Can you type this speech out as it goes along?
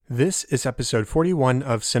This is episode 41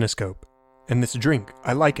 of Cinescope, and this drink,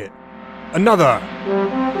 I like it. Another!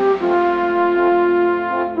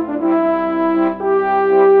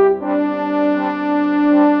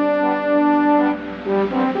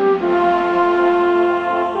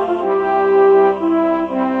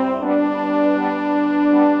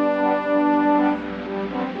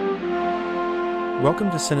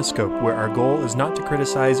 Welcome to Cinescope, where our goal is not to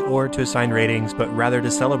criticize or to assign ratings, but rather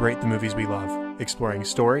to celebrate the movies we love, exploring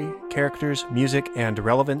story, characters, music, and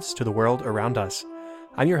relevance to the world around us.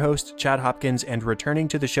 I'm your host, Chad Hopkins, and returning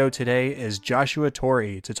to the show today is Joshua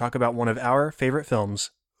Torrey to talk about one of our favorite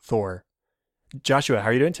films, Thor. Joshua, how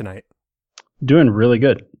are you doing tonight? Doing really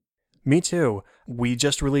good. Me too. We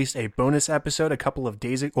just released a bonus episode a couple of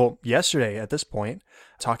days ago, well, yesterday at this point,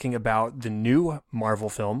 talking about the new Marvel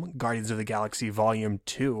film, Guardians of the Galaxy Volume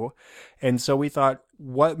 2. And so we thought,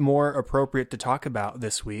 what more appropriate to talk about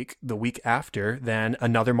this week, the week after, than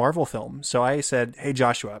another Marvel film? So I said, hey,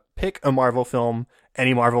 Joshua, pick a Marvel film,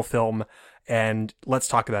 any Marvel film, and let's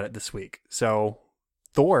talk about it this week. So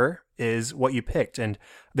Thor is what you picked, and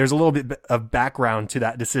there's a little bit of background to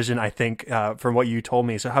that decision, I think, from what you told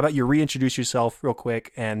me. So how about you reintroduce yourself real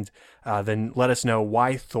quick, and then let us know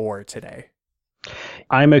why Thor today.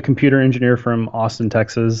 I'm a computer engineer from Austin,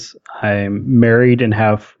 Texas. I'm married and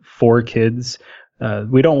have 4 kids.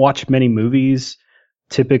 We don't watch many movies.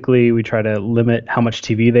 Typically, we try to limit how much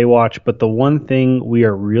TV they watch, but the one thing we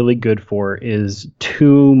are really good for is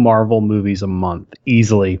 2 Marvel movies a month,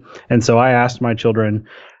 easily. And so I asked my children,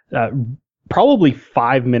 probably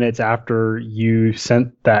 5 minutes after you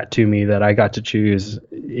sent that to me that I got to choose.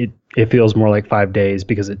 It feels more like 5 days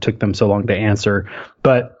because it took them so long to answer.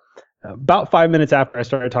 But about 5 minutes after I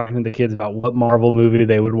started talking to the kids about what Marvel movie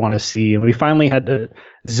they would want to see, and we finally had to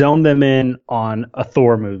zone them in on a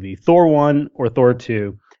Thor movie, Thor 1 or Thor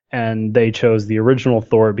 2, and they chose the original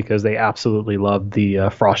Thor because they absolutely loved the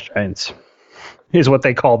Frost Giants, is what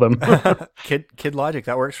they call them. Kid logic,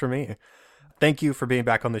 that works for me. Thank you for being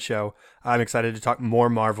back on the show. I'm excited to talk more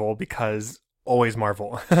Marvel because always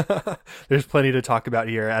Marvel. There's plenty to talk about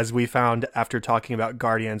here, as we found after talking about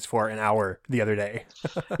Guardians for an hour the other day.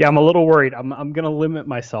 Yeah, I'm a little worried. I'm going to limit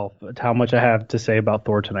myself to how much I have to say about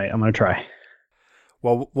Thor tonight. I'm going to try.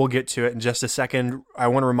 Well, we'll get to it in just a second. I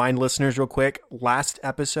want to remind listeners real quick, last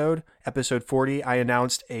episode 40, I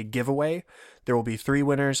announced a giveaway. There will be 3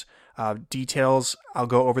 winners. Details, I'll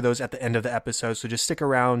go over those at the end of the episode, so just stick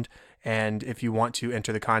around. And if you want to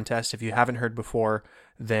enter the contest, if you haven't heard before,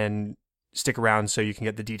 then stick around so you can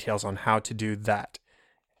get the details on how to do that.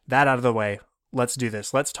 That out of the way, let's do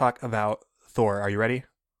this. Let's talk about Thor. Are you ready?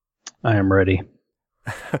 I am ready.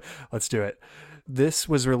 Let's do it. This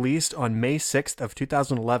was released on May 6th of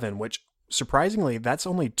 2011, which surprisingly, that's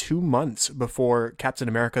only 2 months before Captain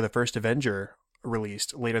America: The First Avenger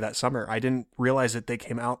released later that summer. I didn't realize that they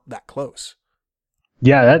came out that close.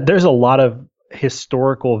 Yeah, there's a lot of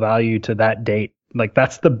historical value to that date. Like,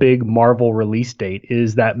 that's the big Marvel release date,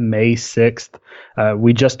 is that May 6th.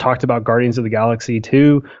 We just talked about Guardians of the Galaxy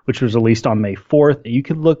 2, which was released on May 4th. You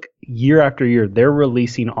could look year after year, they're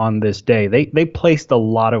releasing on this day. They placed a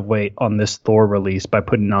lot of weight on this Thor release by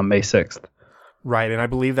putting it on May 6th. Right, and I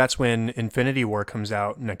believe that's when Infinity War comes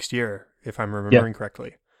out next year, if I'm remembering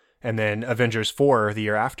correctly. And then Avengers 4 the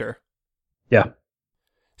year after. Yeah.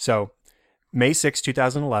 So, May 6,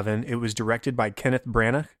 2011, it was directed by Kenneth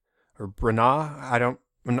Branagh, or Branagh, I'm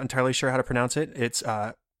not entirely sure how to pronounce it. It's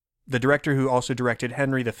the director who also directed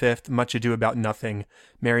Henry V, Much Ado About Nothing,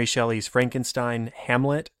 Mary Shelley's Frankenstein,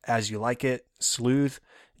 Hamlet, As You Like It, Sleuth,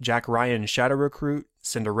 Jack Ryan's Shadow Recruit,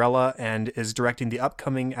 Cinderella, and is directing the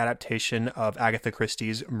upcoming adaptation of Agatha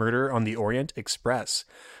Christie's Murder on the Orient Express.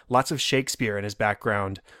 Lots of Shakespeare in his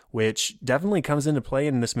background, which definitely comes into play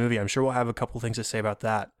in this movie. I'm sure we'll have a couple things to say about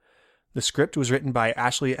that. The script was written by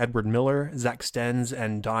Ashley Edward Miller, Zach Stens,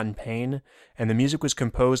 and Don Payne, and the music was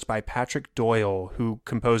composed by Patrick Doyle, who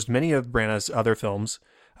composed many of Branagh's other films,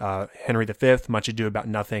 Henry V, Much Ado About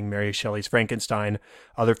Nothing, Mary Shelley's Frankenstein,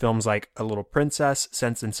 other films like A Little Princess,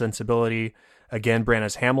 Sense and Sensibility, again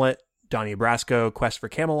Branagh's Hamlet, Donnie Brasco, Quest for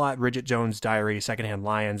Camelot, Bridget Jones' Diary, Secondhand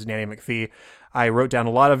Lions, Nanny McPhee. I wrote down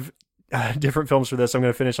a lot of different films for this. I'm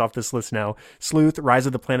going to finish off this list now. Sleuth, Rise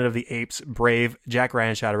of the Planet of the Apes, Brave, Jack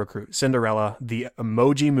Ryan, Shadow Recruit, Cinderella, the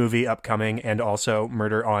Emoji Movie upcoming, and also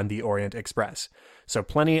Murder on the Orient Express. So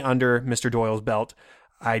plenty under Mr. Doyle's belt.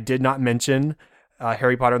 I did not mention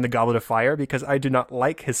Harry Potter and the Goblet of Fire because I do not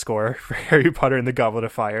like his score for Harry Potter and the Goblet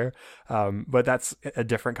of Fire, but that's a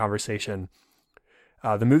different conversation.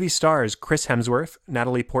 The movie stars Chris Hemsworth,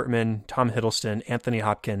 Natalie Portman, Tom Hiddleston, Anthony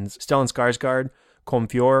Hopkins, Stellan Skarsgård, Colm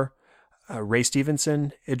Feore, Ray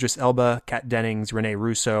Stevenson, Idris Elba, Kat Dennings, Rene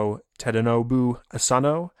Russo, Tadanobu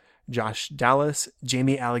Asano, Josh Dallas,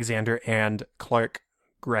 Jamie Alexander, and Clark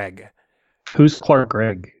Gregg. Who's Clark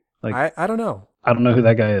Gregg? Like, I don't know. I don't know who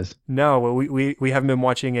that guy is. No, we haven't been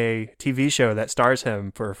watching a TV show that stars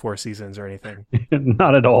him for 4 seasons or anything.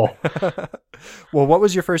 Not at all. Well, what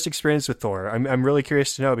was your first experience with Thor? I'm really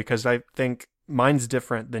curious to know because I think mine's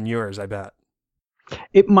different than yours, I bet.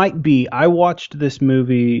 It might be. I watched this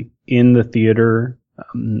movie in the theater.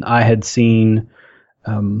 I had seen,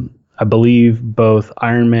 I believe, both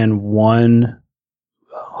Iron Man 1,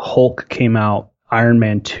 Hulk came out, Iron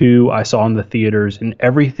Man 2 I saw in the theaters, and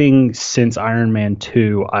everything since Iron Man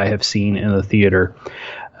 2 I have seen in the theater.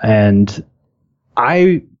 And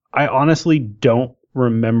I honestly don't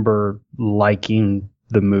remember liking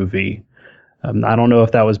the movie. I don't know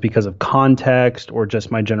if that was because of context or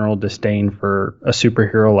just my general disdain for a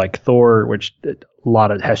superhero like Thor, which a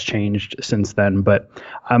lot has changed since then. But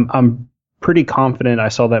I'm pretty confident I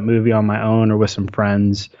saw that movie on my own or with some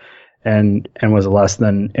friends, and was less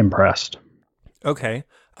than impressed. Okay,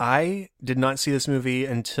 I did not see this movie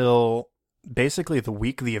until basically the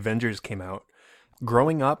week the Avengers came out.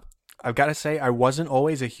 Growing up, I've got to say I wasn't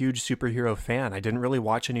always a huge superhero fan. I didn't really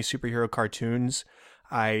watch any superhero cartoons.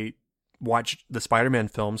 I watched the Spider-Man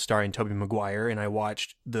films starring Tobey Maguire, and I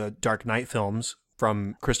watched the Dark Knight films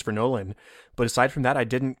from Christopher Nolan. But aside from that, I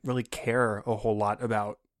didn't really care a whole lot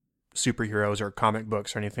about superheroes or comic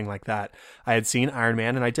books or anything like that. I had seen Iron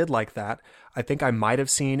Man, and I did like that. I think I might have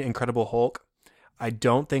seen Incredible Hulk. I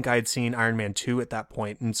don't think I had seen Iron Man 2 at that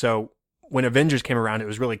point. And so when Avengers came around, it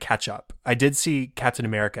was really catch up. I did see Captain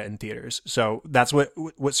America in theaters. So that's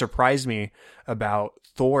what surprised me about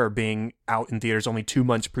Thor being out in theaters only 2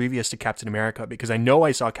 months previous to Captain America, because I know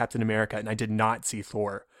I saw Captain America and I did not see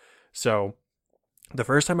Thor. So the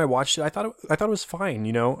first time I watched it, I thought it was fine.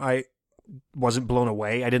 You know, I wasn't blown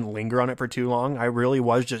away. I didn't linger on it for too long. I really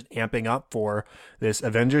was just amping up for this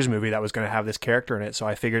Avengers movie that was going to have this character in it. So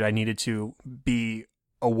I figured I needed to be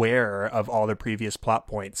aware of all the previous plot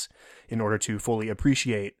points in order to fully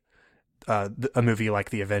appreciate a movie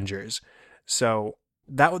like The Avengers. So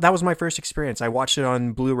that was my first experience. I watched it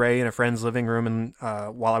on Blu-ray in a friend's living room and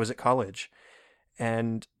while I was at college.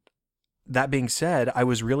 And that being said, I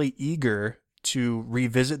was really eager to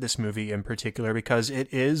revisit this movie in particular because it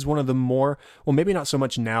is one of the more, well, maybe not so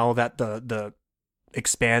much now that the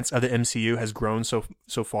expanse of the MCU has grown so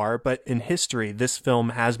far, but in history, this film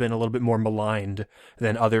has been a little bit more maligned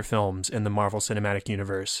than other films in the Marvel Cinematic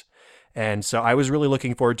Universe. And so I was really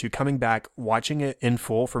looking forward to coming back, watching it in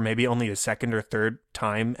full for maybe only the second or third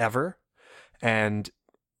time ever, and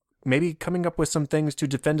maybe coming up with some things to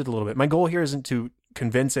defend it a little bit. My goal here isn't to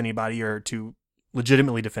convince anybody or to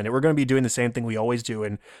legitimately defend it. We're going to be doing the same thing we always do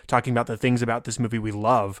and talking about the things about this movie we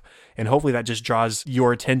love. And hopefully that just draws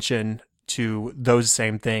your attention to those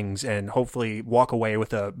same things and hopefully walk away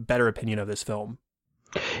with a better opinion of this film.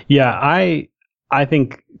 Yeah, I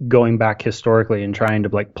think going back historically and trying to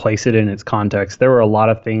like place it in its context, there were a lot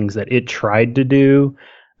of things that it tried to do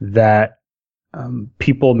that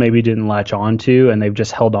people maybe didn't latch on to, and they've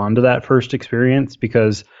just held on to that first experience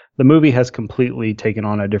because the movie has completely taken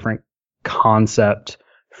on a different concept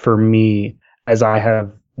for me as I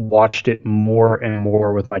have watched it more and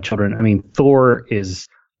more with my children. I mean, Thor is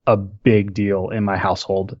a big deal in my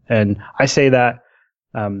household, and I say that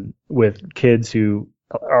with kids who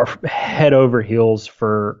are head over heels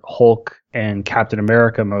for Hulk and Captain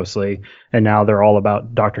America mostly, and now they're all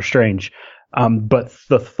about Doctor Strange. But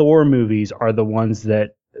the Thor movies are the ones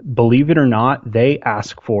that, believe it or not, they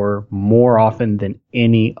ask for more often than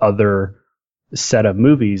any other set of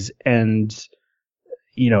movies. And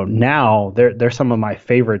you know, now they're some of my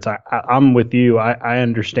favorites. I'm with you. I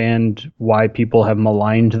understand why people have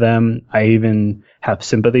maligned them. I even have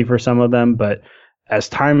sympathy for some of them, but as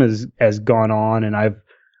time has gone on and I've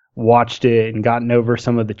watched it and gotten over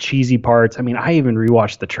some of the cheesy parts, I mean, I even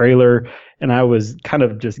rewatched the trailer and I was kind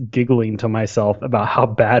of just giggling to myself about how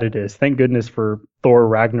bad it is. Thank goodness for Thor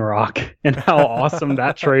Ragnarok and how awesome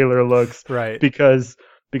that trailer looks. Right. Because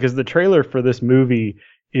the trailer for this movie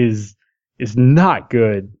is not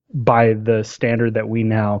good by the standard that we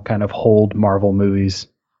now kind of hold Marvel movies.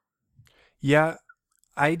 Yeah,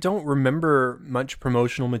 I don't remember much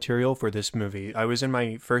promotional material for this movie. I was in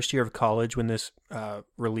my first year of college when this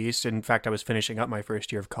released. In fact, I was finishing up my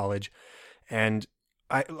first year of college. And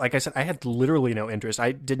like I said, I had literally no interest.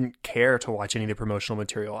 I didn't care to watch any of the promotional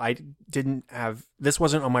material. This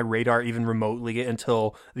wasn't on my radar even remotely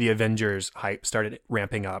until the Avengers hype started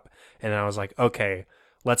ramping up. And I was like, okay,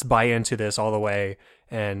 let's buy into this all the way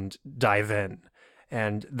and dive in.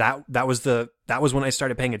 And that was when I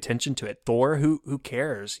started paying attention to it. Thor, who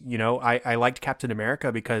cares? You know, I liked Captain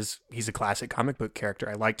America because he's a classic comic book character.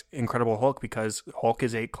 I liked Incredible Hulk because Hulk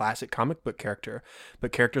is a classic comic book character.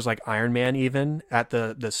 But characters like Iron Man, even at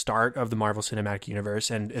the start of the Marvel Cinematic Universe,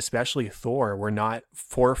 and especially Thor, were not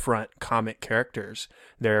forefront comic characters.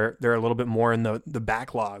 They're a little bit more in the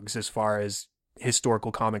backlogs as far as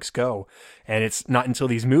historical comics go, and it's not until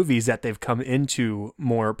these movies that they've come into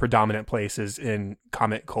more predominant places in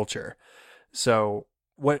comic culture. So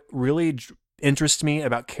what really interests me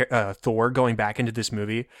about Thor going back into this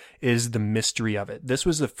movie is the mystery of it. This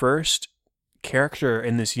was the first character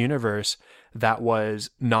in this universe that was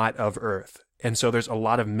not of Earth, and so there's a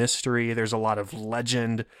lot of mystery, there's a lot of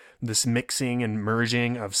legend, this mixing and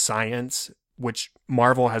merging of science, which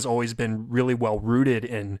Marvel has always been really well rooted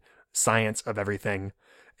in, science of everything,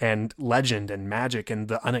 and legend and magic and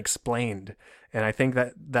the unexplained. And I think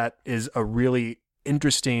that is a really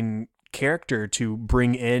interesting character to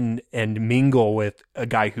bring in and mingle with a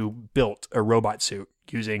guy who built a robot suit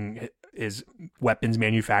using his weapons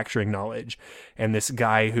manufacturing knowledge, and this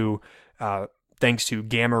guy who, thanks to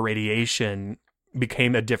gamma radiation,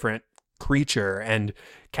 became a different creature, and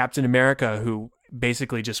Captain America, who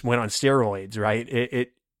basically just went on steroids, right?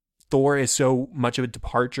 Thor is so much of a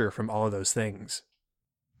departure from all of those things.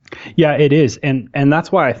 Yeah, it is. And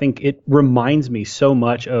that's why I think it reminds me so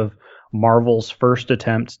much of Marvel's first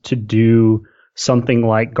attempt to do something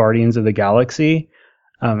like Guardians of the Galaxy,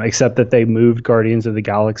 except that they moved Guardians of the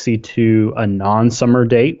Galaxy to a non-summer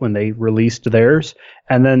date when they released theirs.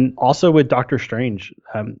 And then also with Doctor Strange,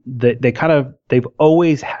 they've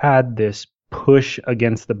always had this push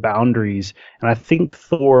against the boundaries. And I think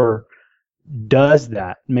Thor does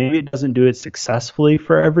that. Maybe it doesn't do it successfully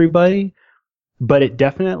for everybody, but it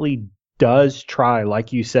definitely does try,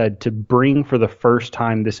 like you said, to bring for the first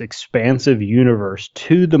time this expansive universe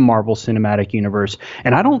to the Marvel Cinematic Universe.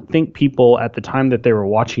 And I don't think people at the time that they were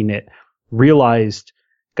watching it realized,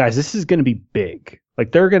 guys, this is going to be big.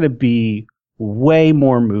 Like, there are going to be way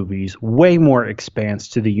more movies, way more expanse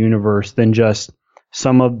to the universe than just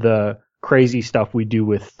some of the crazy stuff we do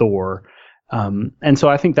with Thor. And so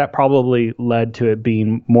I think that probably led to it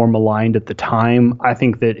being more maligned at the time. I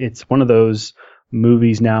think that it's one of those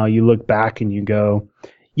movies now you look back and you go,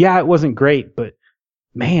 yeah, it wasn't great, but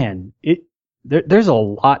man, there's a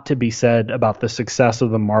lot to be said about the success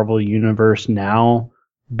of the Marvel Universe now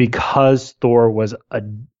because Thor was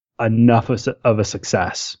enough of a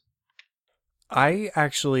success. I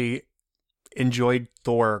actually enjoyed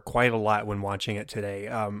Thor quite a lot when watching it today.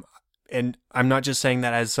 And I'm not just saying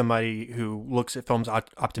that as somebody who looks at films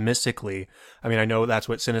optimistically. I mean, I know that's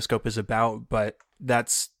what Cinescope is about, but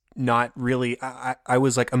that's not really, I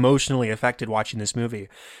was like emotionally affected watching this movie.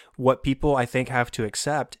 What people I think have to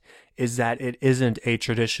accept is that it isn't a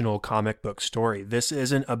traditional comic book story. This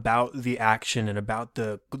isn't about the action and about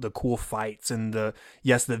the cool fights and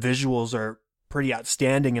yes, the visuals are pretty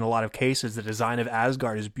outstanding in a lot of cases. The design of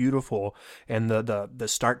Asgard is beautiful, and the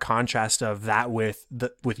stark contrast of that with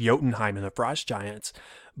Jotunheim and the Frost Giants.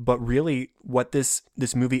 But really, what this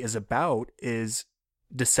movie is about is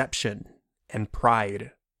deception and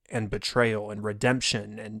pride and betrayal and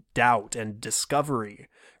redemption and doubt and discovery.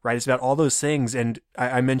 Right? It's about all those things. And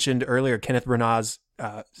I mentioned earlier Kenneth Branagh's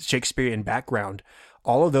Shakespearean background.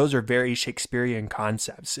 All of those are very Shakespearean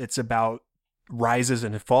concepts. It's about rises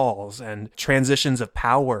and falls and transitions of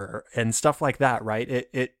power and stuff like that, right?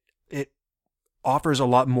 It offers a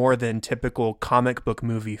lot more than typical comic book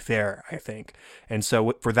movie fare, I think. And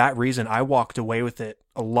so for that reason, I walked away with it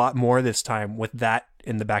a lot more this time with that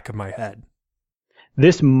in the back of my head.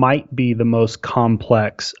 This might be the most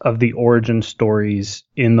complex of the origin stories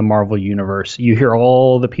in the Marvel Universe. You hear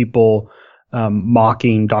all the people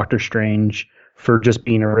mocking Doctor Strange for just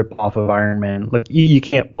being a ripoff of Iron Man. Like, you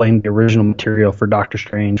can't blame the original material for Doctor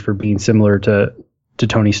Strange for being similar to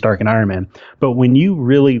Tony Stark and Iron Man. But when you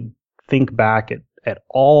really think back at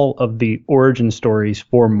all of the origin stories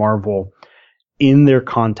for Marvel in their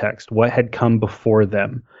context, what had come before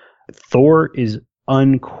them, Thor is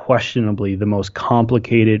unquestionably the most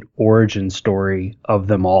complicated origin story of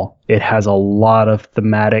them all. It has a lot of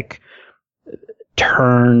thematic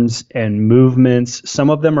turns and movements. Some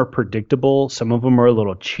of them are predictable. Some of them are a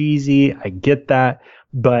little cheesy. I get that,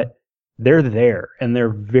 but they're there, and they're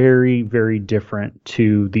very, very different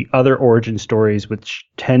to the other origin stories, which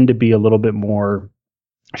tend to be a little bit more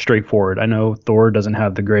straightforward. I know Thor doesn't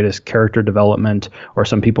have the greatest character development, or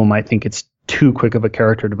some people might think it's too quick of a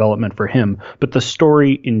character development for him, but the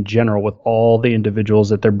story in general, with all the individuals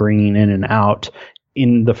that they're bringing in and out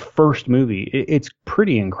in the first movie, it's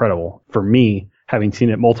pretty incredible for me having seen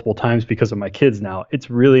it multiple times because of my kids now, it's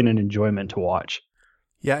really an enjoyment to watch.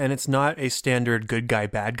 Yeah, and it's not a standard good guy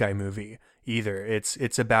bad guy movie either.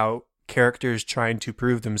 It's about characters trying to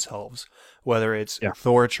prove themselves, whether it's Yeah.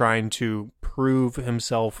 Thor trying to prove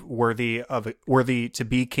himself worthy to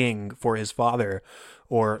be king for his father,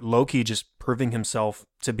 or Loki just proving himself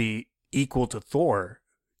to be equal to Thor,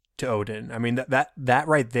 to Odin. I mean that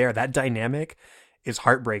right there, that dynamic is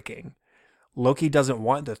heartbreaking. Loki doesn't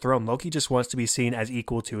want the throne. Loki just wants to be seen as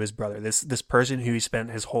equal to his brother, this person who he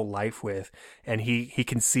spent his whole life with, and he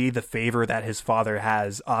can see the favor that his father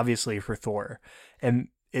has, obviously, for Thor. And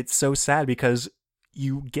it's so sad because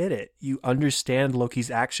you get it. You understand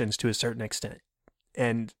Loki's actions to a certain extent.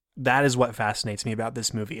 And that is what fascinates me about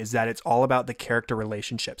this movie, is that it's all about the character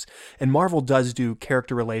relationships. And Marvel does do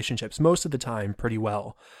character relationships most of the time pretty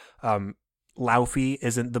well. Laufey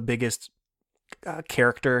isn't the biggest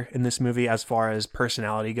character in this movie as far as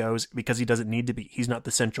personality goes, because he doesn't need to be. He's not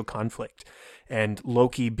the central conflict. And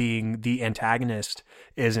Loki being the antagonist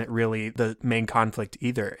isn't really the main conflict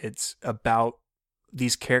either. It's about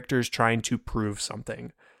these characters trying to prove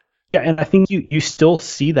something. Yeah, and I think you still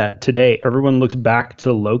see that today. Everyone looks back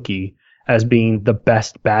to Loki as being the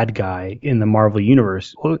best bad guy in the Marvel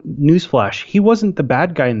universe. Well, newsflash, he wasn't the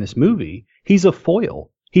bad guy in this movie. He's a foil.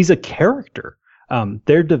 He's a character.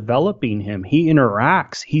 They're developing him. He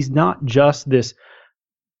interacts. He's not just this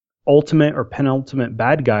ultimate or penultimate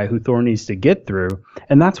bad guy who Thor needs to get through.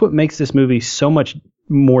 And that's what makes this movie so much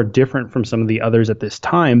more different from some of the others at this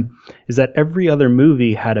time, is that every other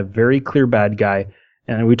movie had a very clear bad guy.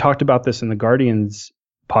 And we talked about this in the Guardians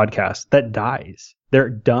podcast, that dies. They're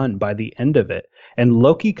done by the end of it. And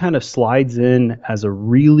Loki kind of slides in as a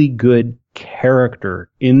really good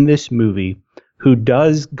character in this movie who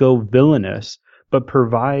does go villainous, but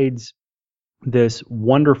provides this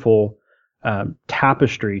wonderful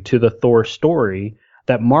tapestry to the Thor story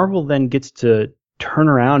that Marvel then gets to turn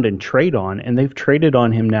around and trade on. And they've traded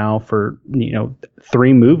on him now for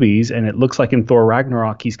 3 movies, and it looks like in Thor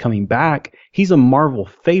Ragnarok he's coming back. He's a Marvel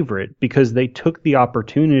favorite because they took the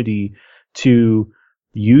opportunity to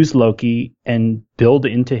use Loki and build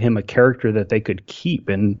into him a character that they could keep.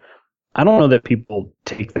 And I don't know that people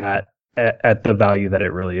take that at the value that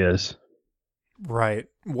it really is. Right.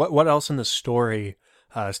 What else in the story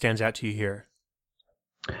stands out to you here?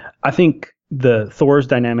 I think the Thor's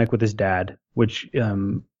dynamic with his dad, which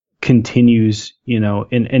continues,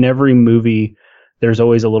 in every movie, there's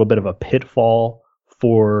always a little bit of a pitfall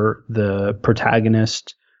for the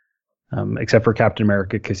protagonist, except for Captain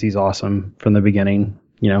America, because he's awesome from the beginning.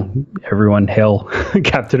 Everyone hail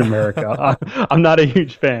Captain America. I'm not a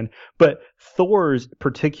huge fan, but Thor's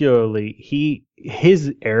particularly,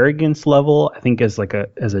 his arrogance level, I think, as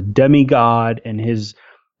a demigod, and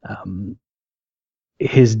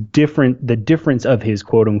the difference of his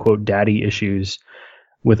quote unquote daddy issues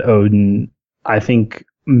with Odin, I think,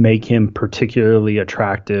 make him particularly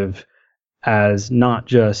attractive as not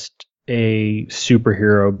just a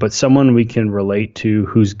superhero, but someone we can relate to,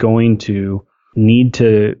 who's going to need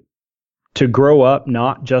to grow up,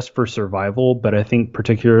 not just for survival, but I think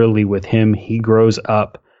particularly with him, he grows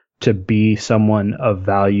up to be someone of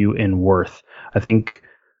value and worth. I think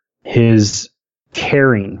his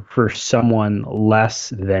caring for someone less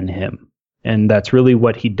than him, and that's really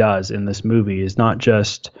what he does in this movie, is not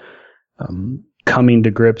just coming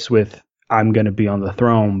to grips with, I'm going to be on the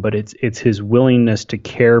throne, but it's his willingness to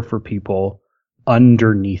care for people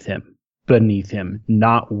underneath him, beneath him,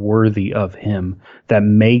 not worthy of him, that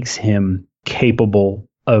makes him capable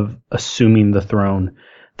of assuming the throne,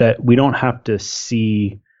 that we don't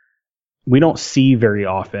see very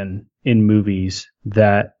often in movies,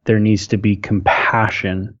 that there needs to be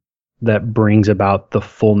compassion that brings about the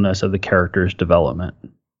fullness of the character's development.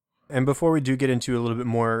 And before we do get into a little bit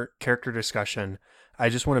more character discussion, I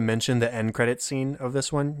just want to mention the end credit scene of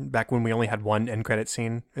this one, back when we only had one end credit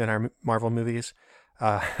scene in our Marvel movies.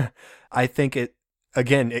 I think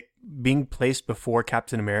being placed before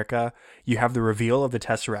Captain America, you have the reveal of the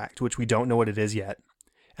Tesseract, which we don't know what it is yet.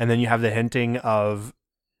 And then you have the hinting of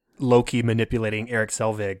Loki manipulating Eric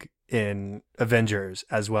Selvig in Avengers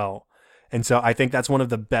as well. And so I think that's one of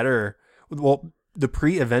the better, the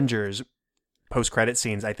pre-Avengers post-credit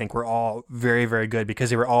scenes, I think, were all very, very good, because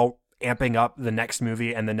they were all amping up the next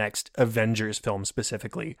movie and the next Avengers film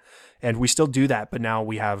specifically. And we still do that, but now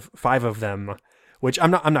we have 5 of them, which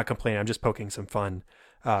I'm not complaining. I'm just poking some fun.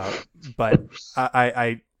 But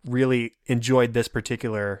I really enjoyed this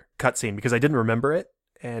particular cutscene because I didn't remember it.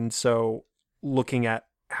 And so looking at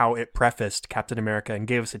how it prefaced Captain America and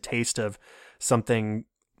gave us a taste of something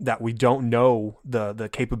that we don't know the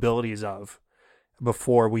capabilities of,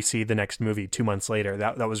 before we see the next movie 2 months later.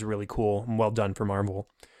 That was really cool and well done for Marvel.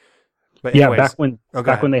 But Yeah, anyways, oh, go back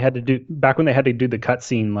ahead. when they had to do back when they had to do the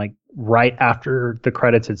cutscene like right after the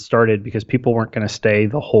credits had started because people weren't going to stay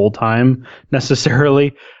the whole time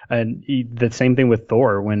necessarily. And the same thing with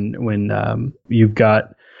Thor when you've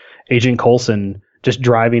got Agent Coulson just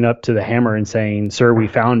driving up to the hammer and saying, "Sir, we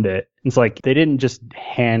found it." It's like they didn't just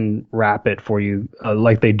hand wrap it for you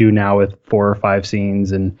like they do now with 4 or 5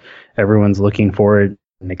 scenes, and everyone's looking for it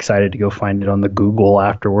and excited to go find it on the Google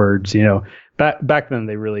afterwards. Back then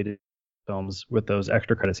they really did films with those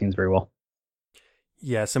extra credit scenes very well.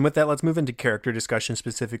 Yes, and with that, let's move into character discussion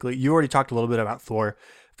specifically. You already talked a little bit about Thor.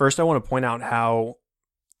 First, I want to point out how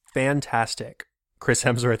fantastic Chris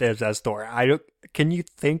Hemsworth is as Thor. I don't. Can you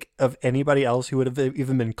think of anybody else who would have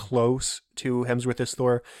even been close to Hemsworth as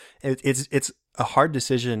Thor? It's a hard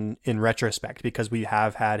decision in retrospect because we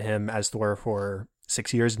have had him as Thor for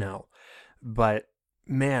 6 years now. But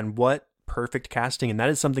man, what perfect casting. And that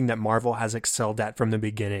is something that Marvel has excelled at from the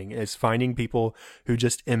beginning, is finding people who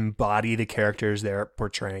just embody the characters they're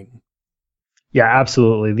portraying. Yeah,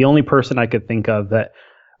 absolutely. The only person I could think of that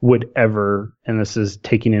would ever, and this is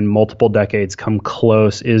taking in multiple decades, come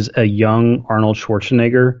close is a young Arnold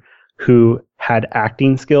Schwarzenegger who had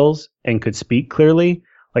acting skills and could speak clearly.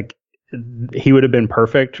 Like he would have been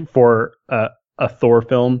perfect for a Thor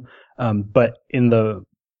film, but in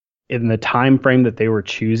the time frame that they were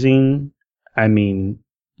choosing, I mean,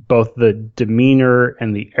 both the demeanor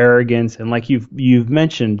and the arrogance, and like you've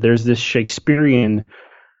mentioned, there's this Shakespearean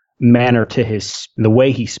manner to the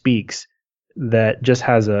way he speaks that just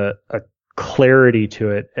has a clarity to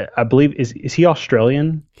it. I believe is he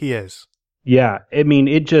Australian? He is. Yeah, I mean,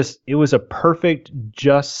 it was a perfect,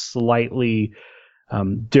 just slightly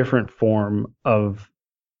different form of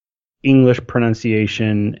English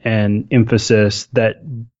pronunciation and emphasis that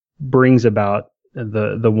brings about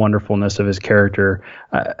the wonderfulness of his character.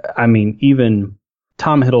 I mean, even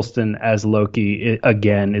Tom Hiddleston as Loki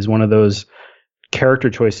again is one of those character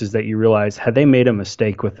choices that you realize had they made a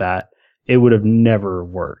mistake with that, it would have never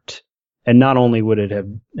worked. And not only would it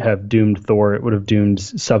have doomed Thor, it would have doomed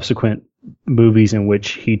subsequent movies in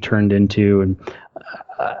which he turned into. And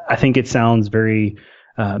I think it sounds very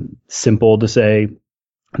simple to say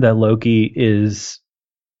that Loki is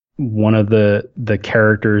one of the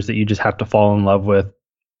characters that you just have to fall in love with.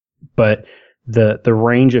 But the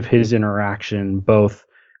range of his interaction, both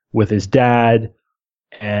with his dad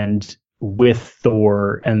and with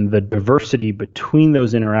Thor, and the diversity between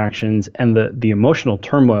those interactions and the emotional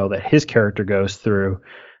turmoil that his character goes through,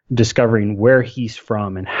 discovering where he's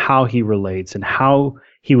from and how he relates and how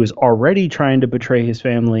he was already trying to betray his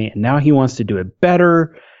family and now he wants to do it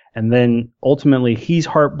better. And then ultimately he's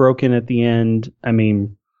heartbroken at the end. I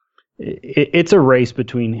mean, it's a race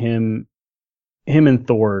between him and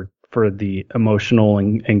Thor for the emotional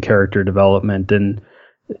and character development. And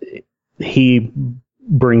he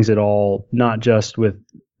brings it all, not just with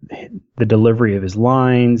the delivery of his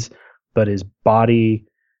lines, but his body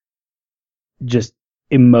just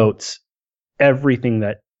emotes everything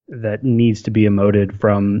that needs to be emoted,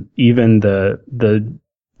 from even the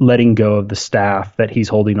letting go of the staff that he's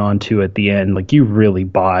holding on to at the end. Like, you really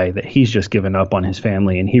buy that he's just given up on his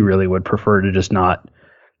family and he really would prefer to just not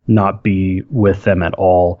be with them at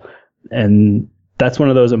all. And that's one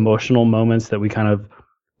of those emotional moments that we kind of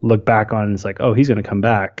look back on and it's like, oh, he's going to come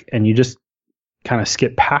back. And you just kind of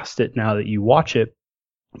skip past it now that you watch it.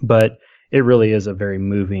 But it really is a very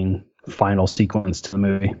moving final sequence to the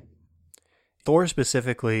movie. Thor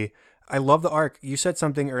specifically, I love the arc. You said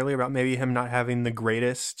something earlier about maybe him not having the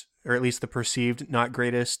greatest, or at least the perceived not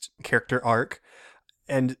greatest character arc.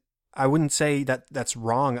 And I wouldn't say that that's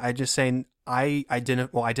wrong. I just saying I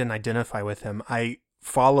didn't identify with him. I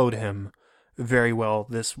followed him very well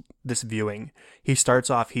this viewing. He starts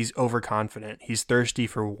off, he's overconfident. He's thirsty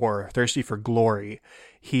for war, thirsty for glory.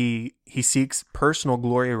 He seeks personal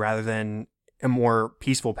glory rather than a more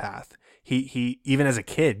peaceful path. He even as a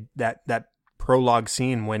kid, that prologue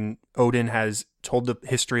scene when Odin has told the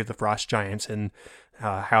history of the frost giants and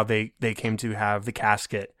how they came to have the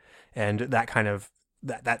casket and that kind of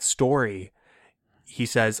that story, he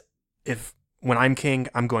says, if when I'm king,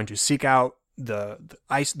 I'm going to seek out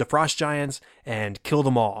the frost giants and kill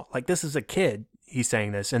them all. Like, this is a kid, he's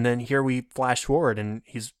saying this, and then here we flash forward and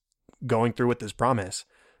he's going through with this promise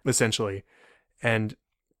essentially. And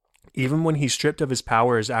even when he's stripped of his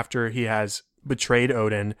powers after he has betrayed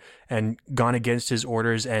Odin and gone against his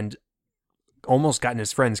orders and almost gotten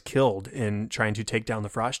his friends killed in trying to take down the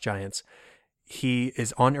frost giants, he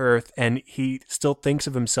is on Earth and he still thinks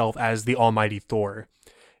of himself as the almighty Thor.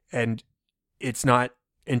 And it's not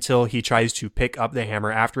until he tries to pick up the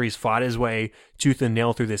hammer after he's fought his way tooth and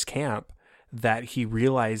nail through this camp, that he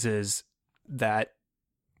realizes that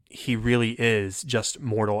he really is just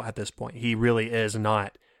mortal at this point. He really is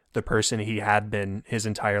not the person he had been his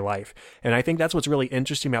entire life. And I think that's what's really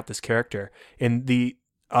interesting about this character. In the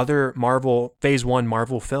other Marvel, Phase 1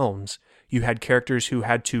 Marvel films, you had characters who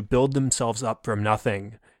had to build themselves up from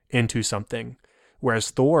nothing into something.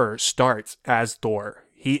 Whereas Thor starts as Thor.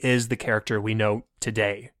 He is the character we know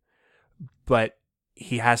today. But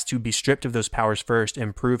he has to be stripped of those powers first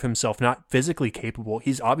and prove himself not physically capable.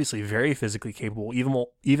 He's obviously very physically capable,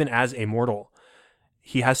 even as a mortal.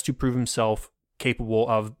 He has to prove himself capable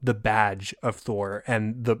of the badge of Thor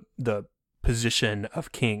and the position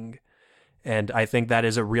of king. And I think that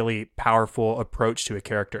is a really powerful approach to a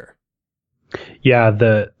character. Yeah,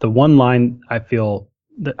 the one line I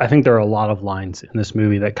think there are a lot of lines in this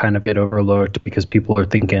movie that kind of get overlooked because people are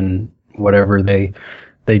thinking whatever they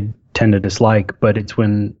tend to dislike, but it's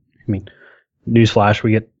when, I mean, newsflash,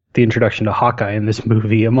 we get the introduction to Hawkeye in this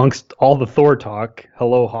movie amongst all the Thor talk.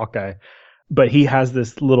 Hello, Hawkeye. But he has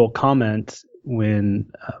this little comment when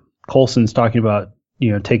Coulson's talking about,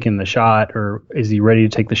 taking the shot, or is he ready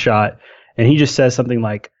to take the shot? And he just says something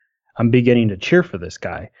like, I'm beginning to cheer for this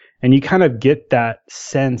guy. And you kind of get that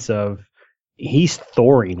sense of he's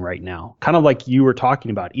Thoring right now, kind of like you were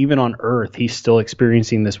talking about. Even on Earth, he's still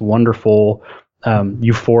experiencing this wonderful,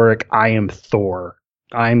 euphoric, I am Thor.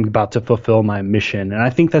 I'm about to fulfill my mission. And I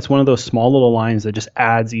think that's one of those small little lines that just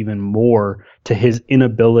adds even more to his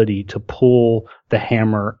inability to pull the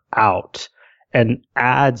hammer out, and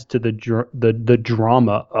adds to the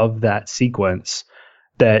drama of that sequence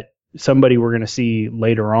that somebody we're going to see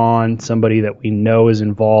later on, somebody that we know is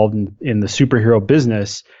involved in the superhero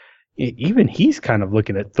business, even he's kind of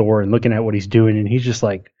looking at Thor and looking at what he's doing, and he's just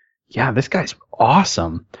like, yeah, this guy's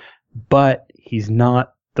awesome, but he's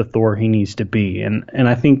not the Thor he needs to be. And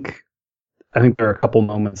I think there are a couple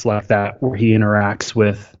moments like that where he interacts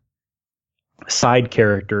with side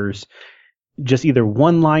characters, just either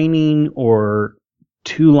one-lining or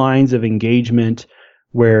two lines of engagement,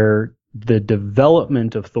 where the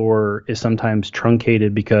development of Thor is sometimes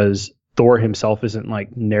truncated because Thor himself isn't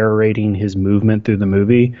like narrating his movement through the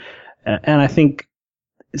movie. And I think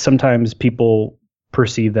sometimes people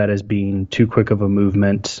perceive that as being too quick of a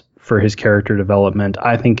movement for his character development.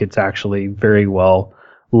 I think it's actually very well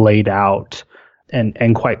laid out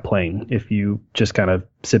and quite plain if you just kind of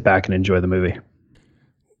sit back and enjoy the movie.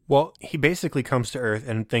 Well, he basically comes to Earth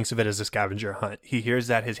and thinks of it as a scavenger hunt. He hears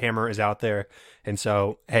that his hammer is out there. And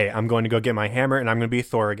so, hey, I'm going to go get my hammer and I'm going to be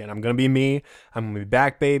Thor again. I'm going to be me. I'm going to be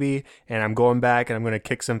back, baby. And I'm going back and I'm going to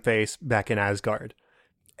kick some face back in Asgard.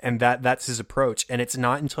 And that's his approach. And it's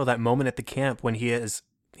not until that moment at the camp when he's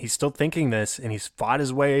still thinking this, and he's fought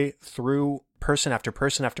his way through person after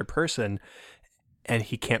person after person, and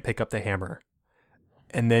he can't pick up the hammer.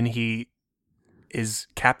 And then he is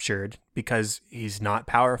captured because he's not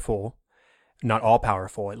powerful, not all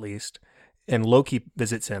powerful at least. And Loki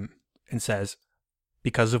visits him and says,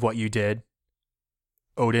 because of what you did,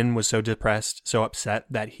 Odin was so depressed, so upset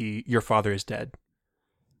that your father is dead.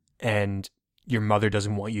 And your mother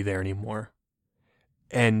doesn't want you there anymore.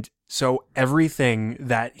 And so everything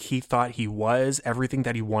that he thought he was, everything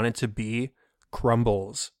that he wanted to be,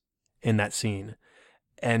 crumbles in that scene.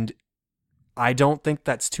 And I don't think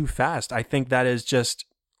that's too fast. I think that is just,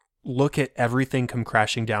 look at everything come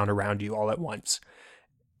crashing down around you all at once.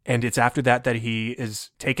 And it's after that he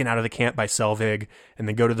is taken out of the camp by Selvig, and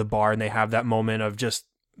they go to the bar and they have that moment of just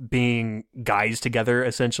being guys together,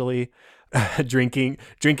 essentially, drinking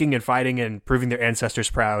and fighting and proving their ancestors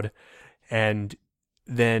proud. And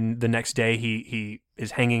then the next day he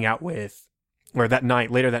is hanging out with, or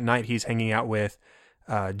later that night, he's hanging out with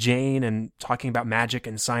Jane and talking about magic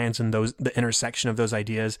and science and the intersection of those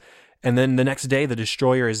ideas. And then the next day the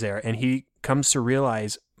Destroyer is there, and he comes to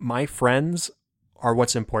realize, my friends are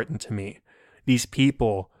what's important to me. These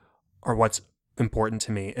people are what's important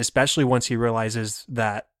to me, especially once he realizes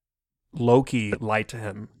that Loki lied to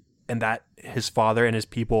him and that his father and his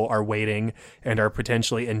people are waiting and are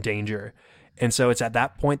potentially in danger. And so it's at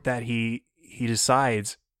that point that he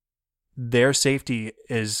decides their safety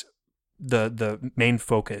is the main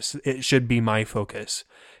focus. It should be my focus.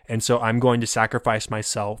 And so I'm going to sacrifice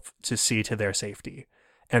myself to see to their safety.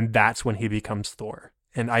 And that's when he becomes Thor.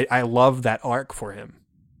 And I love that arc for him.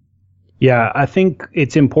 Yeah, I think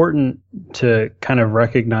it's important to kind of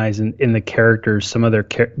recognize in the characters some of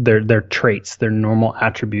their traits, their normal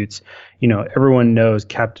attributes. Everyone knows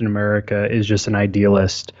Captain America is just an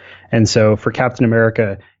idealist. And so for Captain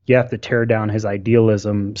America, you have to tear down his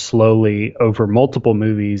idealism slowly over multiple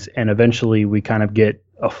movies, and eventually we kind of get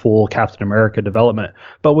a full Captain America development.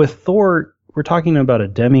 But with Thor, we're talking about a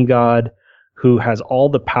demigod who has all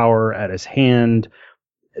the power at his hand.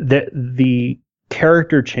 The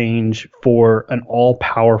character change for an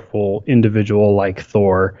all-powerful individual like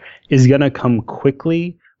Thor is going to come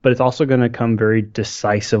quickly, but it's also going to come very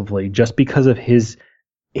decisively just because of his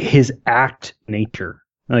act nature.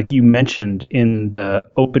 Like you mentioned in the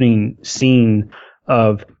opening scene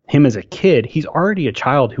of him as a kid, he's already a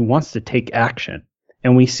child who wants to take action.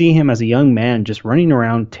 And we see him as a young man just running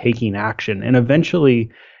around taking action. And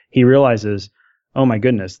eventually he realizes, oh my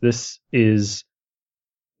goodness,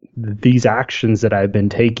 these actions that I've been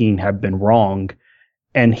taking have been wrong.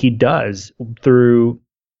 And he does, through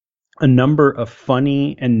a number of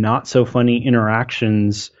funny and not so funny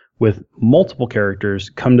interactions with multiple characters,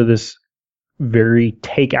 come to this very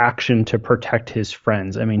take action to protect his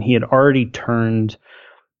friends. I mean, he had already turned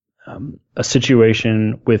a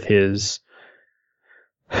situation with his,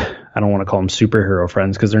 I don't want to call them superhero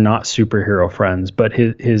friends because they're not superhero friends, but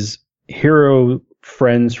his hero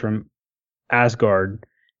friends from Asgard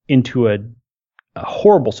into a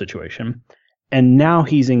horrible situation. And now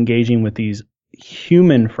he's engaging with these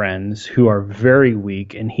human friends who are very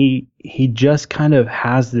weak. And he just kind of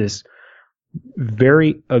has this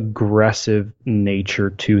very aggressive nature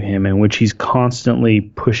to him in which he's constantly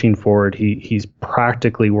pushing forward. He's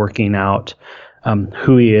practically working out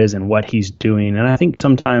who he is and what he's doing. And I think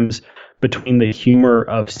sometimes between the humor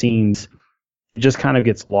of scenes, it just kind of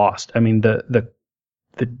gets lost. I mean, the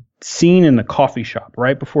scene in the coffee shop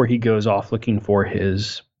right before he goes off looking for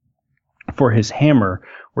his hammer,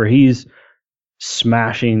 where he's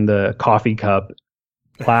smashing the coffee cup,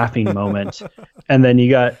 laughing moment. And then you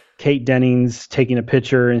got Kate Dennings taking a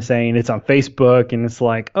picture and saying it's on Facebook, and it's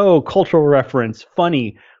like, oh, cultural reference,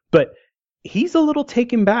 funny. But he's a little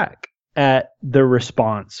taken back at the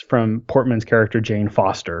response from Portman's character Jane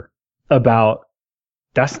Foster about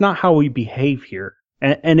that's not how we behave here.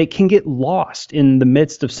 And it can get lost in the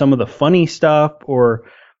midst of some of the funny stuff, or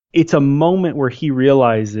it's a moment where he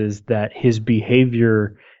realizes that his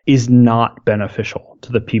behavior is not beneficial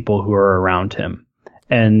to the people who are around him.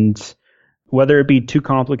 And whether it be too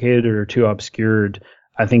complicated or too obscured,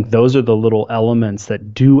 I think those are the little elements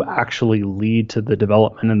that do actually lead to the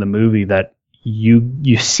development in the movie that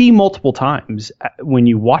you see multiple times when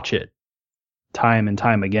you watch it time and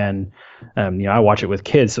time again. I watch it with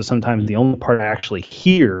kids, so sometimes the only part I actually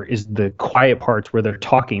hear is the quiet parts where they're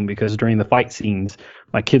talking, because during the fight scenes,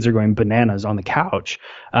 my kids are going bananas on the couch.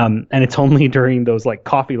 And it's only during those like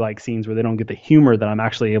coffee-like scenes where they don't get the humor that I'm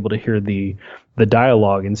actually able to hear the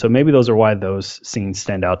dialogue. And so maybe those are why those scenes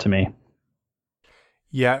stand out to me.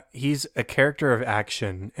 Yeah, he's a character of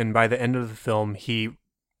action, and by the end of the film, he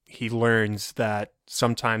learns that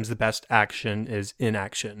sometimes the best action is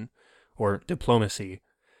inaction or diplomacy,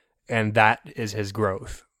 and that is his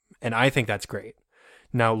growth. And I think that's great.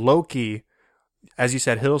 Now, Loki, as you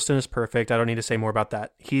said, Hiddleston is perfect. I don't need to say more about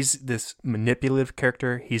that. He's this manipulative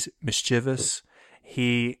character. He's mischievous.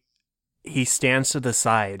 He stands to the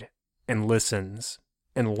side and listens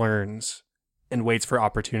and learns and waits for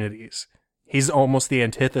opportunities. He's almost the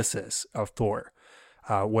antithesis of Thor.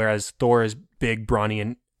 Whereas Thor is big, brawny,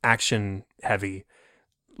 and action heavy,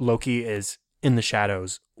 Loki is in the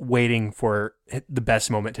shadows, waiting for the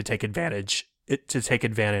best moment to take advantage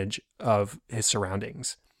of his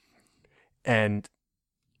surroundings. And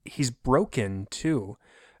he's broken too.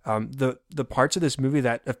 The parts of this movie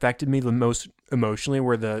that affected me the most emotionally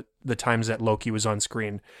were the times that Loki was on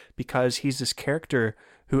screen, because he's this character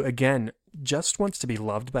who, again, just wants to be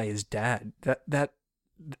loved by his dad.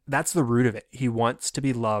 That's the root of it. He wants to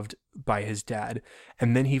be loved by his dad.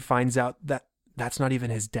 And then he finds out that that's not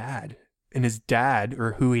even his dad. And his dad,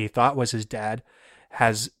 or who he thought was his dad,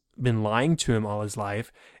 has been lying to him all his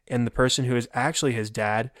life. And the person who is actually his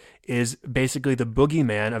dad is basically the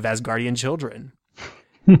boogeyman of Asgardian children.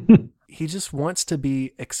 He just wants to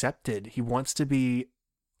be accepted. He wants to be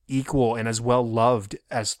equal and as well loved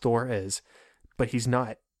as Thor is. But he's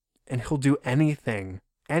not. And he'll do anything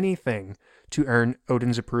to earn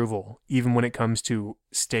Odin's approval, even when it comes to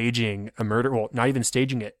staging a murder. Well, not even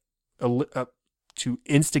staging it. To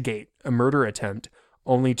instigate a murder attempt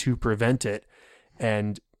only to prevent it,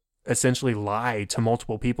 and essentially lie to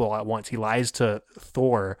multiple people at once. He lies to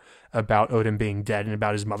Thor about Odin being dead and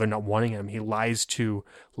about his mother not wanting him. He lies to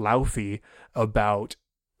Laufey about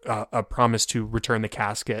a promise to return the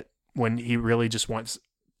casket when he really just wants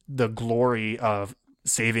the glory of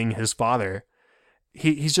saving his father.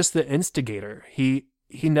 He's just the instigator. He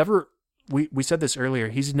never... We said this earlier,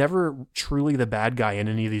 he's never truly the bad guy in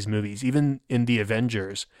any of these movies. Even in The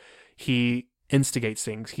Avengers, he instigates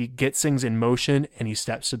things. He gets things in motion and he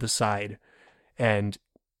steps to the side. And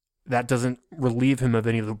that doesn't relieve him of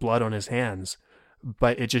any of the blood on his hands,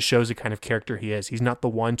 but it just shows the kind of character he is. He's not the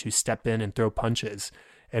one to step in and throw punches.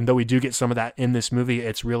 And though we do get some of that in this movie,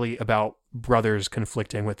 it's really about brothers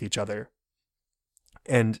conflicting with each other.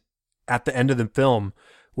 And at the end of the film,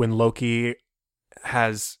 when Loki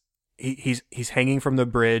he's hanging from the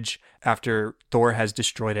bridge after Thor has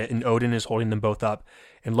destroyed it, and Odin is holding them both up,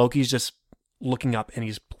 and Loki's just looking up and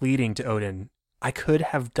he's pleading to Odin, I could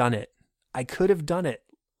have done it. I could have done it.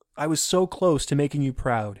 I was so close to making you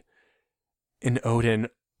proud. And Odin,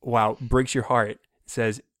 wow, breaks your heart,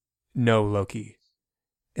 says, no, Loki.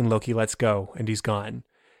 And Loki lets go, and he's gone.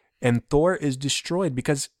 And Thor is destroyed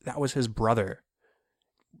because that was his brother.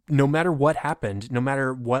 No matter what happened, no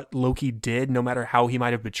matter what Loki did, no matter how he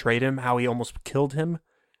might have betrayed him, how he almost killed him,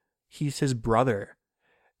 he's his brother.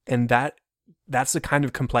 And that's the kind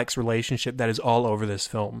of complex relationship that is all over this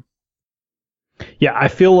film. Yeah, I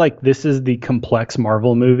feel like this is the complex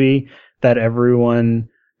Marvel movie that everyone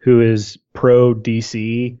who is pro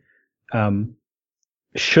DC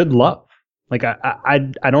should love. Like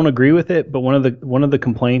I don't agree with it, but one of the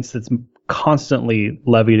complaints that's constantly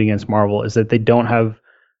levied against Marvel is that they don't have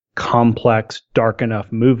complex, dark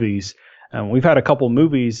enough movies. We've had a couple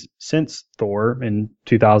movies since Thor in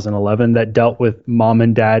 2011 that dealt with mom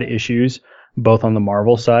and dad issues, both on the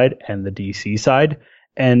Marvel side and the DC side.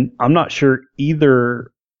 And I'm not sure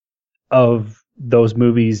either of those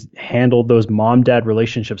movies handled those mom-dad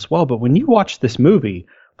relationships well. But when you watch this movie,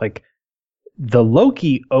 like the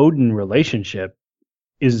Loki-Odin relationship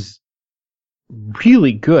is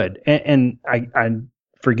really good. And I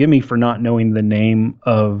forgive me for not knowing the name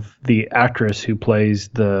of the actress who plays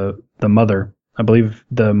the mother. I believe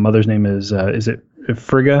the mother's name is it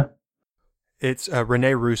Frigga? It's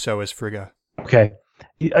Renee Russo is Frigga. Okay.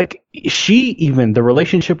 Like the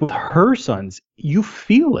relationship with her sons, you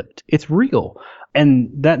feel it. It's real. And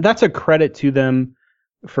that's a credit to them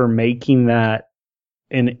for making that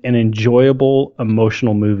an enjoyable,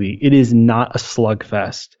 emotional movie. It is not a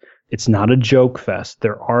slugfest. It's not a joke fest.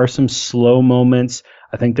 There are some slow moments.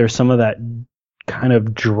 I think there's some of that kind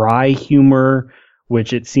of dry humor,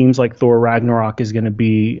 which it seems like Thor Ragnarok is going to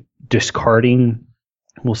be discarding.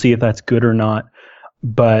 We'll see if that's good or not.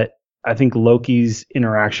 But I think Loki's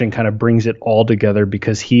interaction kind of brings it all together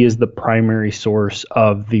because he is the primary source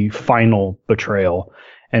of the final betrayal.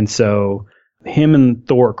 And so him and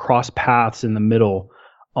Thor cross paths in the middle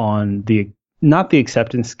on not the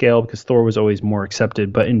acceptance scale, because Thor was always more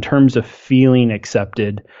accepted, but in terms of feeling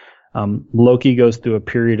accepted, Loki goes through a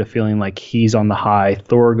period of feeling like he's on the high.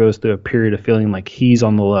 Thor goes through a period of feeling like he's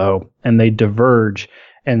on the low, and they diverge.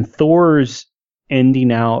 And Thor's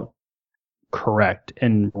ending out correct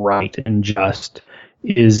and right and just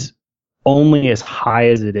is only as high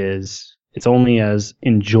as it is. It's only as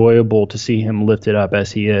enjoyable to see him lifted up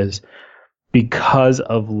as he is because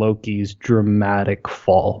of Loki's dramatic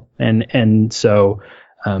fall. And so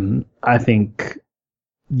I think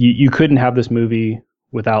you couldn't have this movie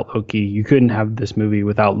without Loki. You couldn't have this movie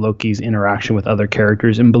without Loki's interaction with other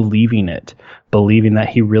characters and believing that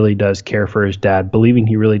he really does care for his dad, believing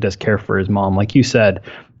he really does care for his mom. Like you said,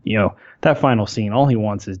 that final scene, all he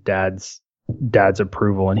wants is dad's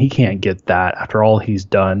approval, and he can't get that after all he's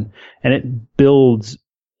done. And it builds,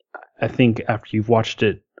 I think, after you've watched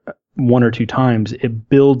it one or two times, it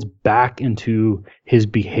builds back into his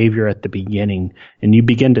behavior at the beginning, and you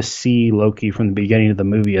begin to see Loki from the beginning of the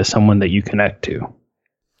movie as someone that you connect to.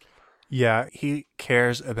 Yeah, he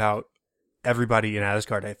cares about everybody in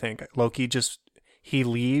Asgard, I think. Loki he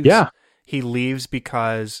leaves. Yeah. He leaves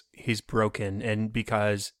because he's broken and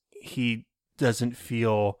because he doesn't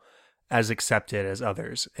feel as accepted as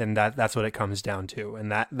others. And that's what it comes down to.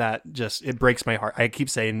 And that just, it breaks my heart. I keep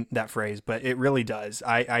saying that phrase, but it really does.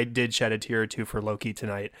 I did shed a tear or two for Loki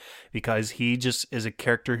tonight because he just is a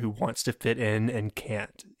character who wants to fit in and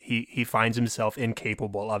can't. He finds himself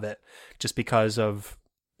incapable of it just because of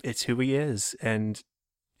it's who he is. And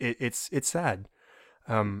it's sad.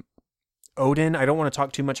 Odin, I don't want to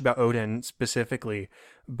talk too much about Odin specifically,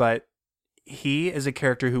 but he is a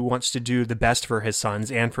character who wants to do the best for his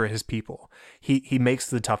sons and for his people. He makes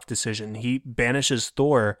the tough decision. He banishes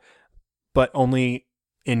Thor, but only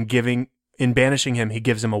in banishing him, he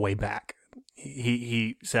gives him a way back.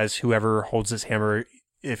 He says, whoever holds this hammer,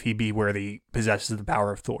 if he be worthy, possesses the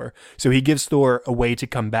power of Thor. So he gives Thor a way to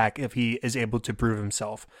come back if he is able to prove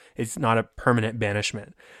himself. It's not a permanent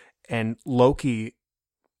banishment. And Loki,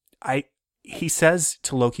 he says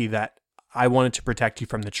to Loki that I wanted to protect you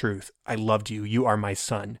from the truth. I loved you. You are my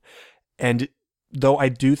son. And though I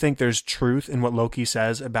do think there's truth in what Loki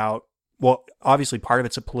says about well, obviously part of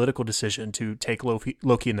it's a political decision to take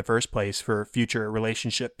Loki in the first place for future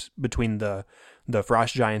relationships between the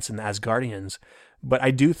Frost Giants and the Asgardians. But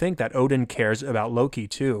I do think that Odin cares about Loki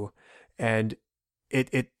too. And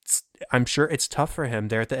it's I'm sure it's tough for him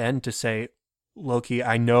there at the end to say, Loki,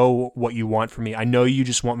 I know what you want from me. I know you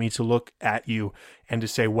just want me to look at you and to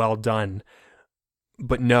say, well done.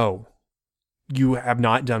 But no, you have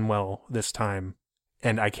not done well this time.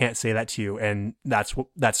 And I can't say that to you. And that's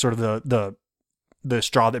sort of the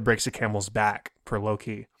straw that breaks the camel's back for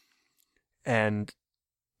Loki. And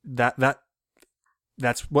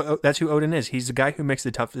that's who Odin is. He's the guy who makes the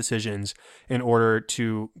tough decisions in order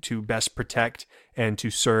to best protect and to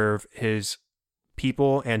serve his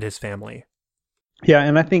people and his family. Yeah,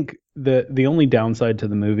 and I think the only downside to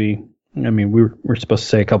the movie, I mean, we're supposed to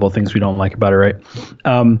say a couple of things we don't like about it, right?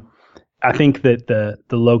 I think that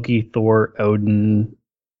the Loki, Thor, Odin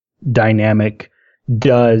dynamic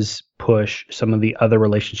does push some of the other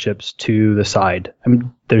relationships to the side. I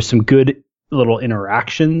mean, there's some good little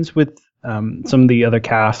interactions with some of the other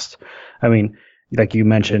cast. I mean, like you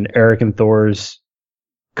mentioned, Eric and Thor's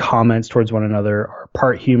comments towards one another are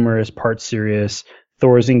part humorous, part serious.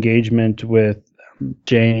 Thor's engagement with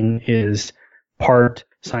Jane is part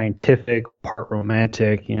scientific, part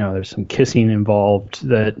romantic. You know, there's some kissing involved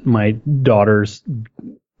that my daughter's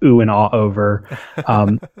ooh and ah over.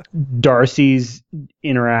 Darcy's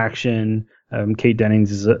interaction, Kate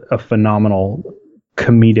Dennings is a phenomenal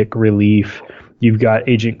comedic relief. You've got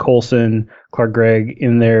Agent Coulson, Clark Gregg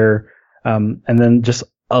in there, and then just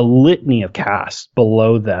a litany of casts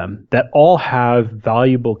below them that all have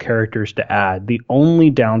valuable characters to add. The only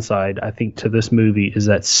downside, I think, to this movie is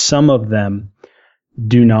that some of them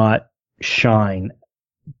do not shine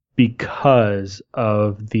because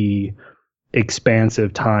of the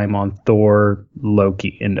expansive time on Thor,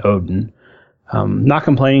 Loki, and Odin. Not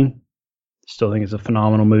complaining. Still think it's a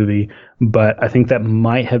phenomenal movie, but I think that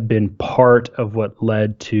might have been part of what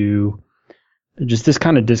led to just this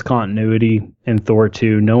kind of discontinuity in Thor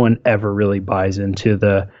 2. No one ever really buys into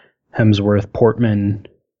the Hemsworth-Portman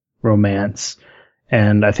romance.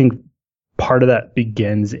 And I think part of that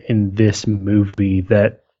begins in this movie,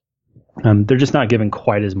 that they're just not given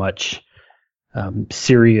quite as much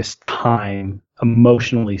serious time,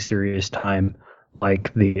 emotionally serious time,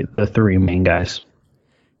 like the three main guys.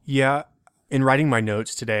 Yeah, in writing my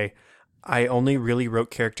notes today, I only really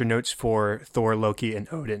wrote character notes for Thor, Loki, and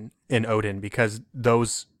Odin because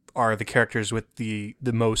those are the characters with the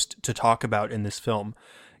most to talk about in this film.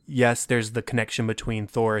 Yes, there's the connection between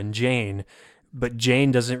Thor and Jane, but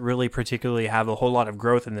Jane doesn't really particularly have a whole lot of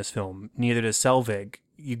growth in this film. Neither does Selvig.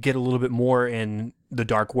 You get a little bit more in the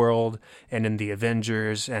Dark World and in the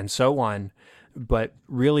Avengers and so on, but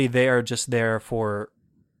really they are just there for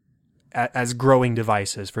as growing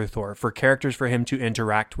devices for Thor, for characters for him to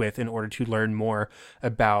interact with in order to learn more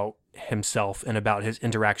about himself and about his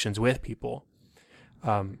interactions with people.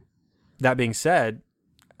 That being said,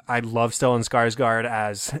 I love Stellan Skarsgård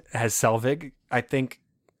as Selvig. I think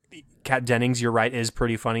Kat Dennings, you're right, is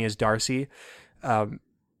pretty funny as Darcy.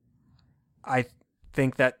 I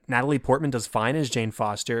think that Natalie Portman does fine as Jane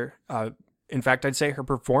Foster. In fact, I'd say her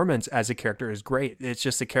performance as a character is great. It's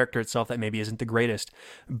just the character itself that maybe isn't the greatest.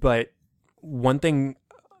 But one thing,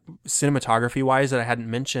 cinematography-wise, that I hadn't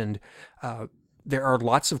mentioned, there are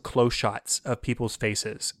lots of close shots of people's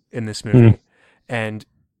faces in this movie. And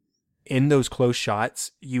in those close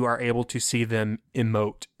shots, you are able to see them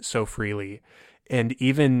emote so freely. And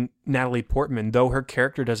even Natalie Portman, though her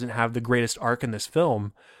character doesn't have the greatest arc in this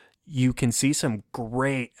film, you can see some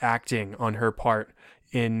great acting on her part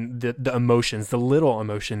in the emotions, the little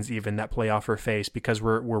emotions even that play off her face, because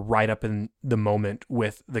we're right up in the moment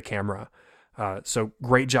with the camera. So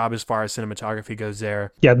great job as far as cinematography goes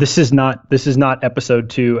there. Yeah, this is not episode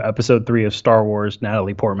 2, episode 3 of Star Wars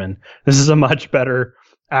Natalie Portman. This is a much better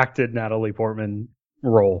acted Natalie Portman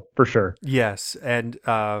role for sure. Yes, and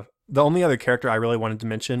the only other character I really wanted to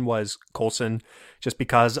mention was Coulson, just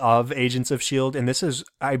because of Agents of S.H.I.E.L.D. And this is,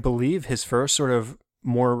 I believe, his first sort of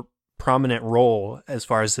more prominent role as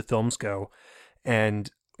far as the films go. And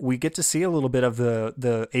we get to see a little bit of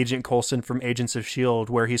the Agent Coulson from Agents of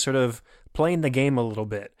S.H.I.E.L.D., where he's sort of playing the game a little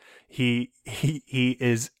bit. He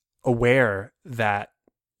is aware that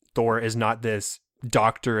Thor is not this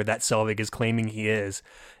doctor that Selvig is claiming he is,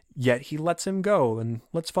 yet he lets him go, and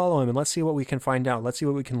let's follow him and let's see what we can find out. Let's see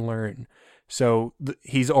what we can learn. So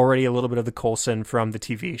he's already a little bit of the Coulson from the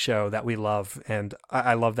TV show that we love, and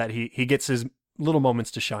I love that he gets his little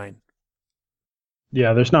moments to shine.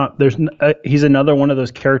 Yeah, he's another one of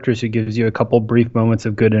those characters who gives you a couple brief moments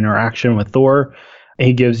of good interaction with Thor,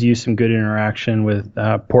 He gives you some good interaction with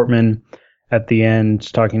Portman at the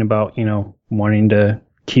end, talking about, wanting to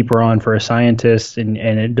keep her on for a scientist, and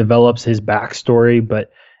it develops his backstory,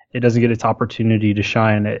 but it doesn't get its opportunity to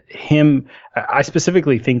shine. I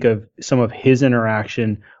specifically think of some of his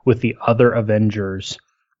interaction with the other Avengers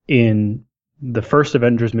in the first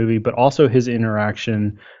Avengers movie, but also his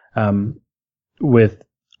interaction with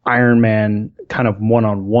Iron Man kind of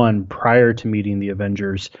one-on-one prior to meeting the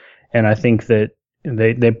Avengers. And I think that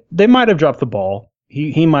they might have dropped the ball.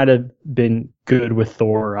 He might have been good with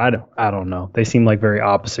Thor. I don't know. They seem like very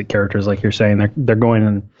opposite characters, like you're saying. They're going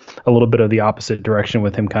in a little bit of the opposite direction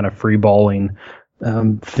with him, kind of freeballing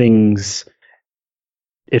things.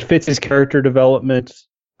 It fits his character development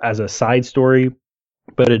as a side story,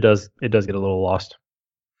 but it does get a little lost.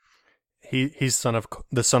 He's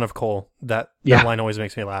the son of Cole. That Yeah. line always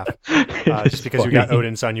makes me laugh. Just because funny. you've got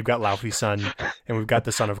Odin's son, you've got Laufey's son, and we've got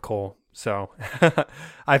the son of Cole. So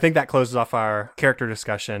I think that closes off our character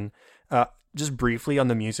discussion. Just briefly on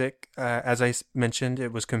the music, as I mentioned,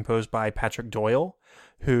 it was composed by Patrick Doyle,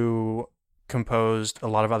 who composed a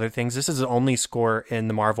lot of other things. This is the only score in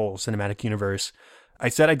the Marvel Cinematic Universe. I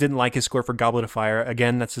said I didn't like his score for Goblet of Fire.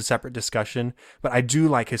 Again, that's a separate discussion, but I do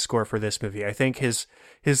like his score for this movie. I think his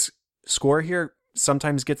score here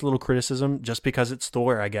sometimes gets a little criticism just because it's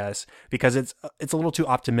Thor, I guess, because it's a little too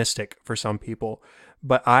optimistic for some people.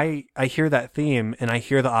 But I hear that theme, and I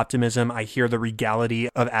hear the optimism. I hear the regality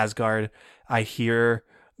of Asgard. I hear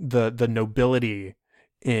the nobility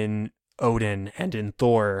in Odin and in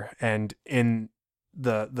Thor and in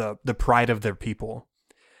the pride of their people.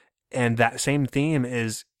 And that same theme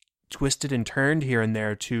is twisted and turned here and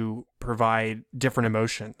there to provide different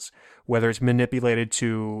emotions, whether it's manipulated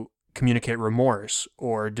to communicate remorse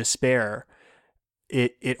or despair.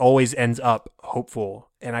 It always ends up hopeful.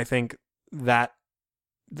 And I think that's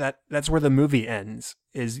where the movie ends.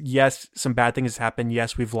 Is yes, some bad things happen.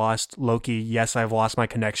 Yes, we've lost Loki. Yes, I've lost my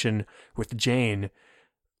connection with Jane,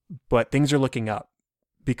 but things are looking up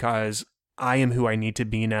because I am who I need to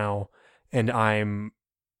be now, and I'm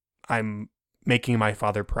making my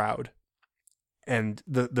father proud. And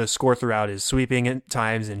the score throughout is sweeping at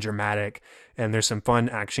times and dramatic, and there's some fun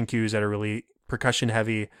action cues that are really percussion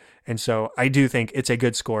heavy. And so I do think it's a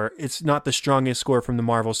good score. It's not the strongest score from the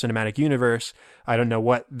Marvel Cinematic Universe. I don't know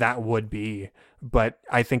what that would be, but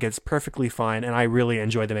I think it's perfectly fine, and I really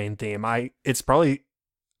enjoy the main theme. I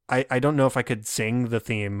don't know if I could sing the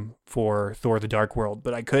theme for Thor the Dark World,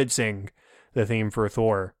 but I could sing the theme for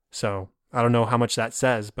Thor. So I don't know how much that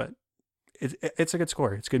says, but it's a good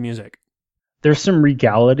score. It's good music. There's some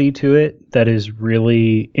regality to it that is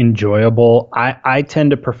really enjoyable. I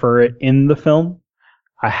tend to prefer it in the film.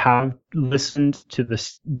 I have listened to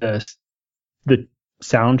the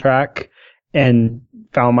soundtrack and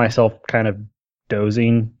found myself kind of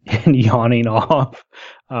dozing and yawning off.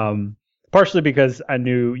 Partially because I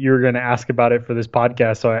knew you were going to ask about it for this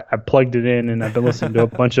podcast, so I plugged it in, and I've been listening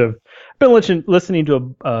to listening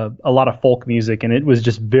to a lot of folk music, and it was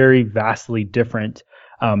just very vastly different.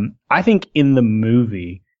 I think in the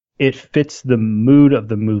movie, it fits the mood of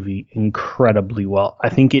the movie incredibly well. I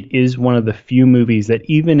think it is one of the few movies that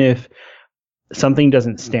even if something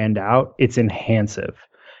doesn't stand out, it's enhancive.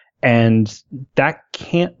 And that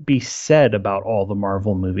can't be said about all the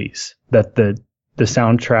Marvel movies, that the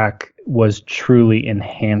soundtrack was truly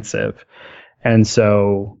enhancive. And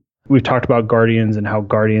so we've talked about Guardians and how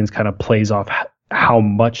Guardians kind of plays off how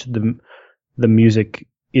much the music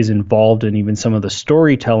is involved in even some of the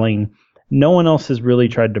storytelling. No one else has really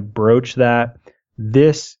tried to broach that.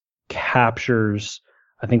 This captures,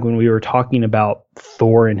 I think when we were talking about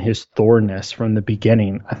Thor and his Thorness from the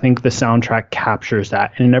beginning, I think the soundtrack captures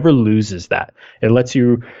that, and it never loses that. It lets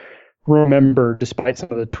you remember, despite some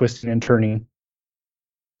of the twisting and turning,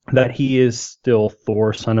 that he is still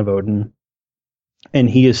Thor, son of Odin, and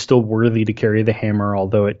he is still worthy to carry the hammer,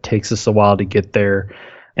 although it takes us a while to get there.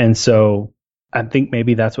 And so I think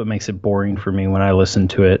maybe that's what makes it boring for me when I listen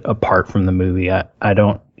to it apart from the movie. I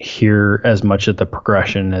don't hear as much of the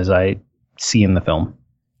progression as I see in the film.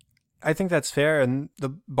 I think that's fair. And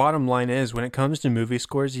the bottom line is, when it comes to movie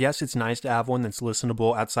scores, yes, it's nice to have one that's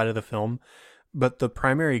listenable outside of the film, but the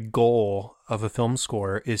primary goal of a film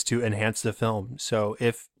score is to enhance the film. So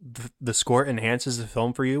if the score enhances the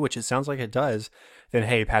film for you, which it sounds like it does, then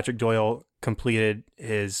hey, Patrick Doyle completed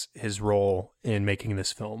his role in making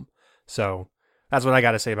this film. So that's what I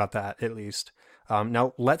got to say about that, at least.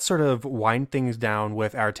 Now let's sort of wind things down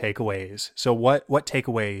with our takeaways. So what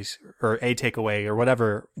takeaways, or a takeaway or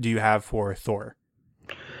whatever, do you have for Thor?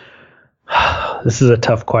 This is a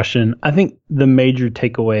tough question. I think the major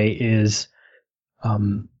takeaway is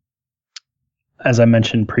as I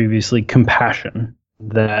mentioned previously, compassion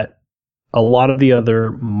that a lot of the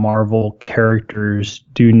other Marvel characters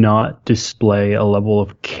do not display a level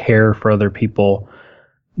of care for other people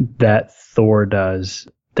that Thor does.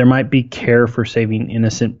 There might be care for saving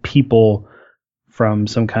innocent people from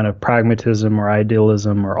some kind of pragmatism or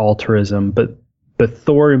idealism or altruism, but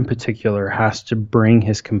Thor in particular has to bring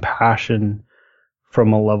his compassion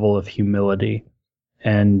from a level of humility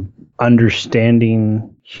and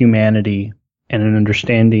understanding humanity and an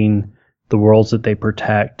understanding the worlds that they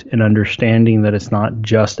protect and understanding that it's not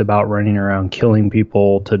just about running around killing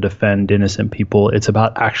people to defend innocent people. It's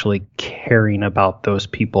about actually caring about those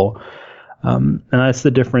people. And that's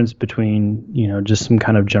the difference between, just some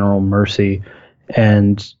kind of general mercy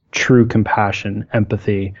and true compassion,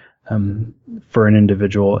 empathy for an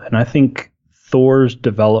individual. And I think Thor's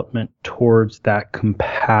development towards that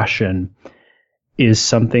compassion is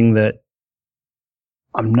something that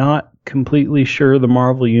I'm not completely sure the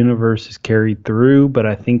Marvel Universe is carried through, but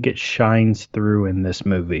I think it shines through in this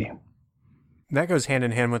movie. That goes hand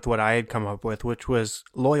in hand with what I had come up with, which was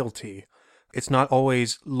loyalty. It's not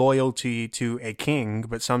always loyalty to a king,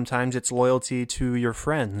 but sometimes it's loyalty to your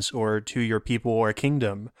friends or to your people or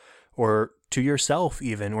kingdom or to yourself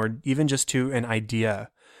even, or even just to an idea.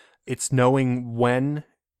 It's knowing when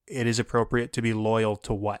it is appropriate to be loyal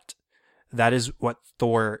to what. That is what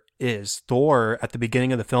Thor is. Thor, at the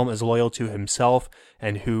beginning of the film, is loyal to himself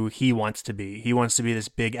and who he wants to be. He wants to be this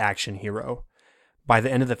big action hero. By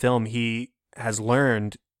the end of the film, he has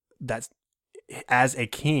learned that as a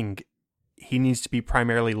king, he needs to be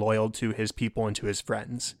primarily loyal to his people and to his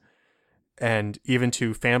friends, and even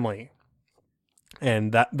to family.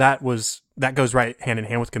 And that goes right hand in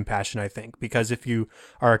hand with compassion, I think, because if you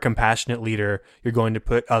are a compassionate leader, you're going to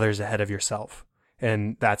put others ahead of yourself.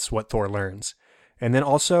 And that's what Thor learns. And then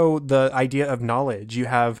also the idea of knowledge. You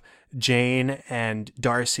have Jane and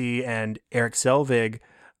Darcy and Eric Selvig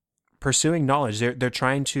pursuing knowledge. They're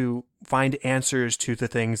trying to find answers to the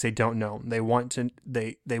things they don't know. They want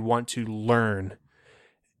to learn.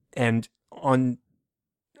 And on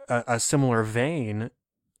a similar vein,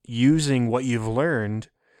 using what you've learned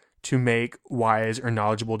to make wise or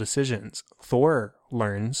knowledgeable decisions. Thor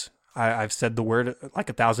learns. I've said the word like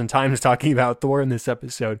 1,000 times talking about Thor in this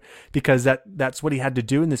episode, because that's what he had to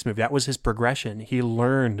do in this movie. That was his progression. He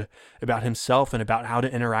learned about himself and about how to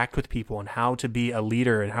interact with people and how to be a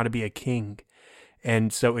leader and how to be a king.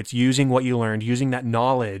 And so it's using what you learned, using that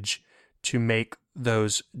knowledge to make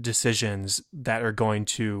those decisions that are going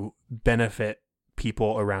to benefit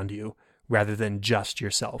people around you rather than just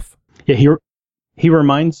yourself. Yeah, he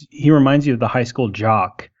reminds you of the high school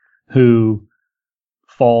jock who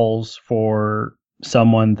falls for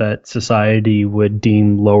someone that society would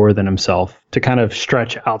deem lower than himself, to kind of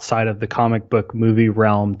stretch outside of the comic book movie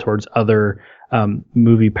realm towards other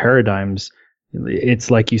movie paradigms.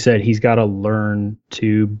 It's like you said, he's got to learn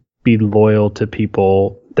to be loyal to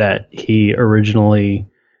people that he originally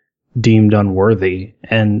deemed unworthy.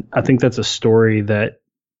 And I think that's a story that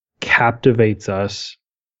captivates us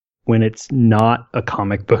when it's not a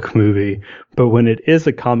comic book movie. But when it is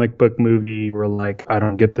a comic book movie, we're like, I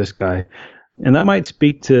don't get this guy. And that might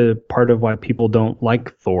speak to part of why people don't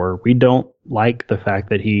like Thor. We don't like the fact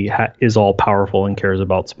that he is all powerful and cares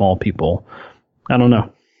about small people. I don't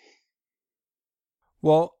know.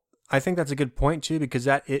 Well, I think that's a good point too, because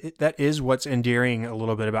that is what's endearing a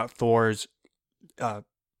little bit about Thor's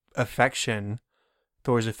affection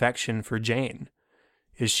for Jane,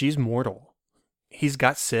 is she's mortal. He's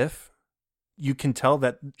got Sif. You can tell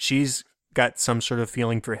that she's got some sort of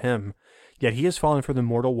feeling for him, yet he has fallen for the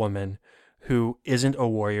mortal woman who isn't a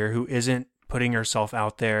warrior, who isn't putting herself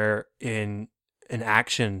out there in an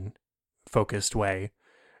action-focused way.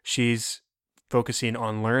 She's focusing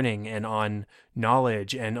on learning and on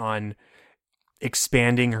knowledge and on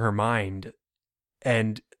expanding her mind.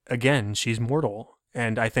 And again, she's mortal.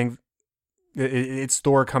 And I think it's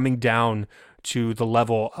Thor coming down to the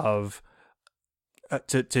level of,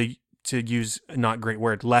 to use a not great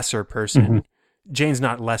word, lesser person. Mm-hmm. Jane's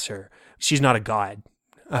not lesser. She's not a god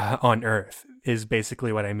on Earth, is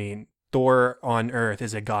basically what I mean. Thor on Earth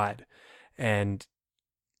is a god. And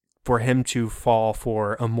for him to fall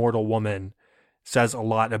for a mortal woman says a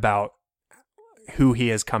lot about who he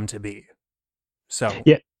has come to be. So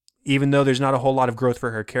yeah, even though there's not a whole lot of growth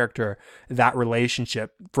for her character, that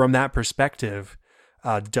relationship from that perspective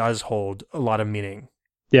does hold a lot of meaning.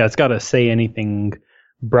 Yeah, it's got a Say Anything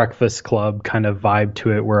Breakfast Club kind of vibe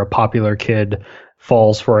to it, where a popular kid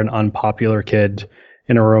falls for an unpopular kid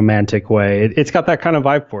in a romantic way. It's got that kind of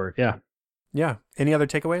vibe for it, yeah. Yeah. Any other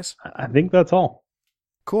takeaways? I think that's all.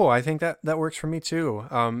 Cool. I think that works for me too.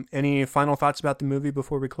 Any final thoughts about the movie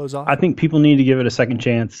before we close I off? think people need to give it a second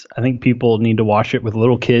chance. I think people need to watch it with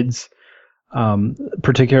little kids,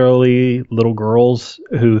 particularly little girls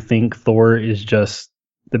who think Thor is just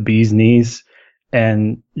the bee's knees,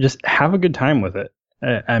 and just have a good time with it.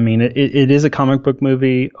 I mean, it is a comic book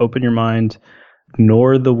movie. Open your mind.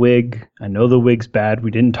 Ignore the wig. I know the wig's bad.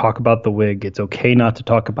 We didn't talk about the wig. It's okay not to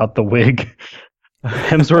talk about the wig.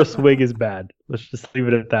 Hemsworth's wig is bad. Let's just leave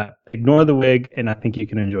it at that. Ignore the wig, and I think you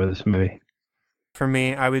can enjoy this movie. For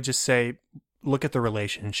me, I would just say look at the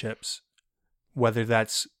relationships, whether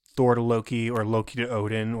that's Thor to Loki or Loki to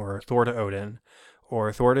Odin or Thor to Odin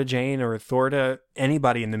or Thor to Jane or Thor to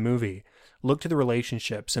anybody in the movie. Look to the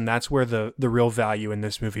relationships, and that's where the real value in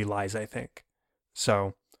this movie lies, I think.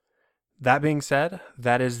 So, that being said,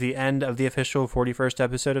 that is the end of the official 41st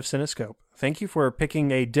episode of Cinescope. Thank you for picking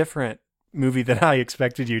a different movie than I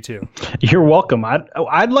expected you to. You're welcome.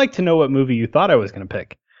 I'd like to know what movie you thought I was going to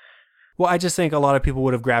pick. Well, I just think a lot of people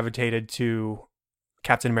would have gravitated to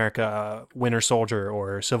Captain America, Winter Soldier,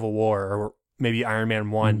 or Civil War, or maybe Iron Man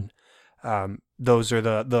 1. Those are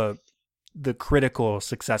the critical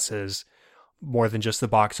successes more than just the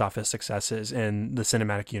box office successes in the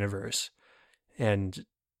cinematic universe. And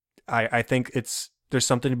I think there's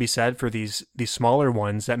something to be said for these smaller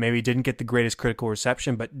ones that maybe didn't get the greatest critical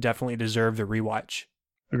reception, but definitely deserve the rewatch.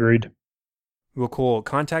 Agreed. Well, cool.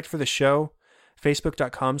 Contact for the show,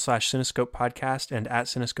 facebook.com/Cinescope Podcast and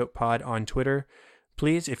 @Cinescope Pod on Twitter.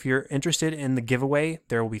 Please, if you're interested in the giveaway,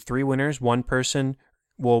 there will be 3 winners. One person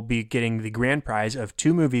will be getting the grand prize of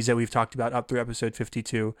 2 movies that we've talked about up through episode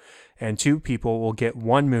 52, and 2 people will get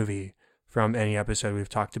 1 movie from any episode we've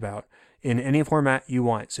talked about in any format you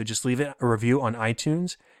want. So just leave it a review on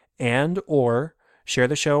iTunes and or share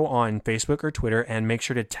the show on Facebook or Twitter, and make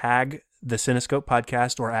sure to tag the Cinescope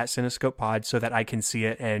Podcast or @Cinescope Pod so that I can see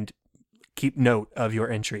it and keep note of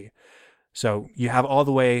your entry. So you have all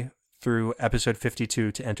the way through episode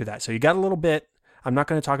 52 to enter that. So you got a little bit. I'm not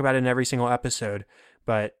going to talk about it in every single episode,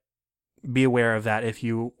 but be aware of that if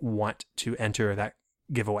you want to enter that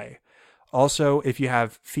giveaway. Also, if you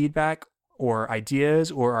have feedback or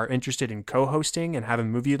ideas or are interested in co-hosting and have a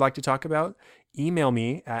movie you'd like to talk about, email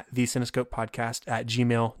me at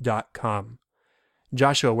thecinescopepodcast@gmail.com.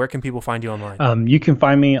 Joshua, where can people find you online? You can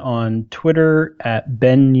find me on Twitter at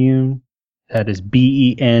BenNuwn. That is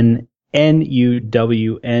BenNuWN.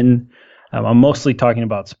 I'm mostly talking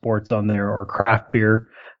about sports on there or craft beer.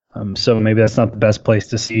 So maybe that's not the best place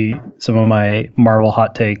to see some of my Marvel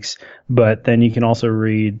hot takes. But then you can also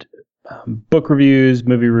read book reviews,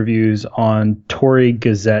 movie reviews on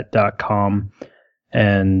ToryGazette.com.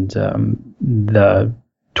 And the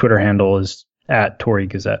Twitter handle is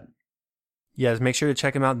 @ToryGazette. Yes, make sure to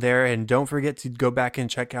check them out there. And don't forget to go back and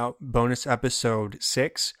check out bonus episode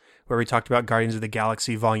 6, where we talked about Guardians of the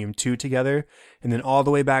Galaxy Volume 2 together. And then all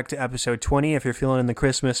the way back to episode 20 if you're feeling in the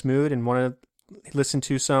Christmas mood and want to listen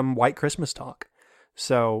to some white Christmas talk.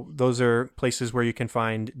 So those are places where you can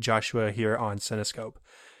find Joshua here on Cinescope.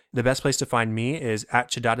 The best place to find me is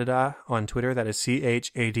 @Chadadada on Twitter. That is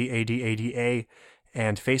CHADADADA.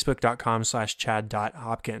 And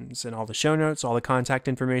facebook.com/Chad.Hopkins. And all the show notes, all the contact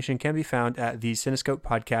information can be found at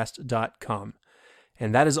thecinescopepodcast.com.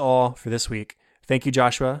 And that is all for this week. Thank you,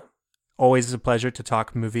 Joshua. Always a pleasure to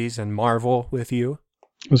talk movies and Marvel with you.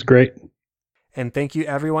 It was great. And thank you,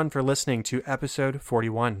 everyone, for listening to episode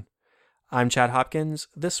 41. I'm Chad Hopkins.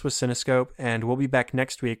 This was Cinescope, and we'll be back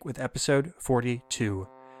next week with episode 42.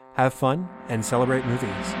 Have fun and celebrate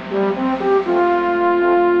movies.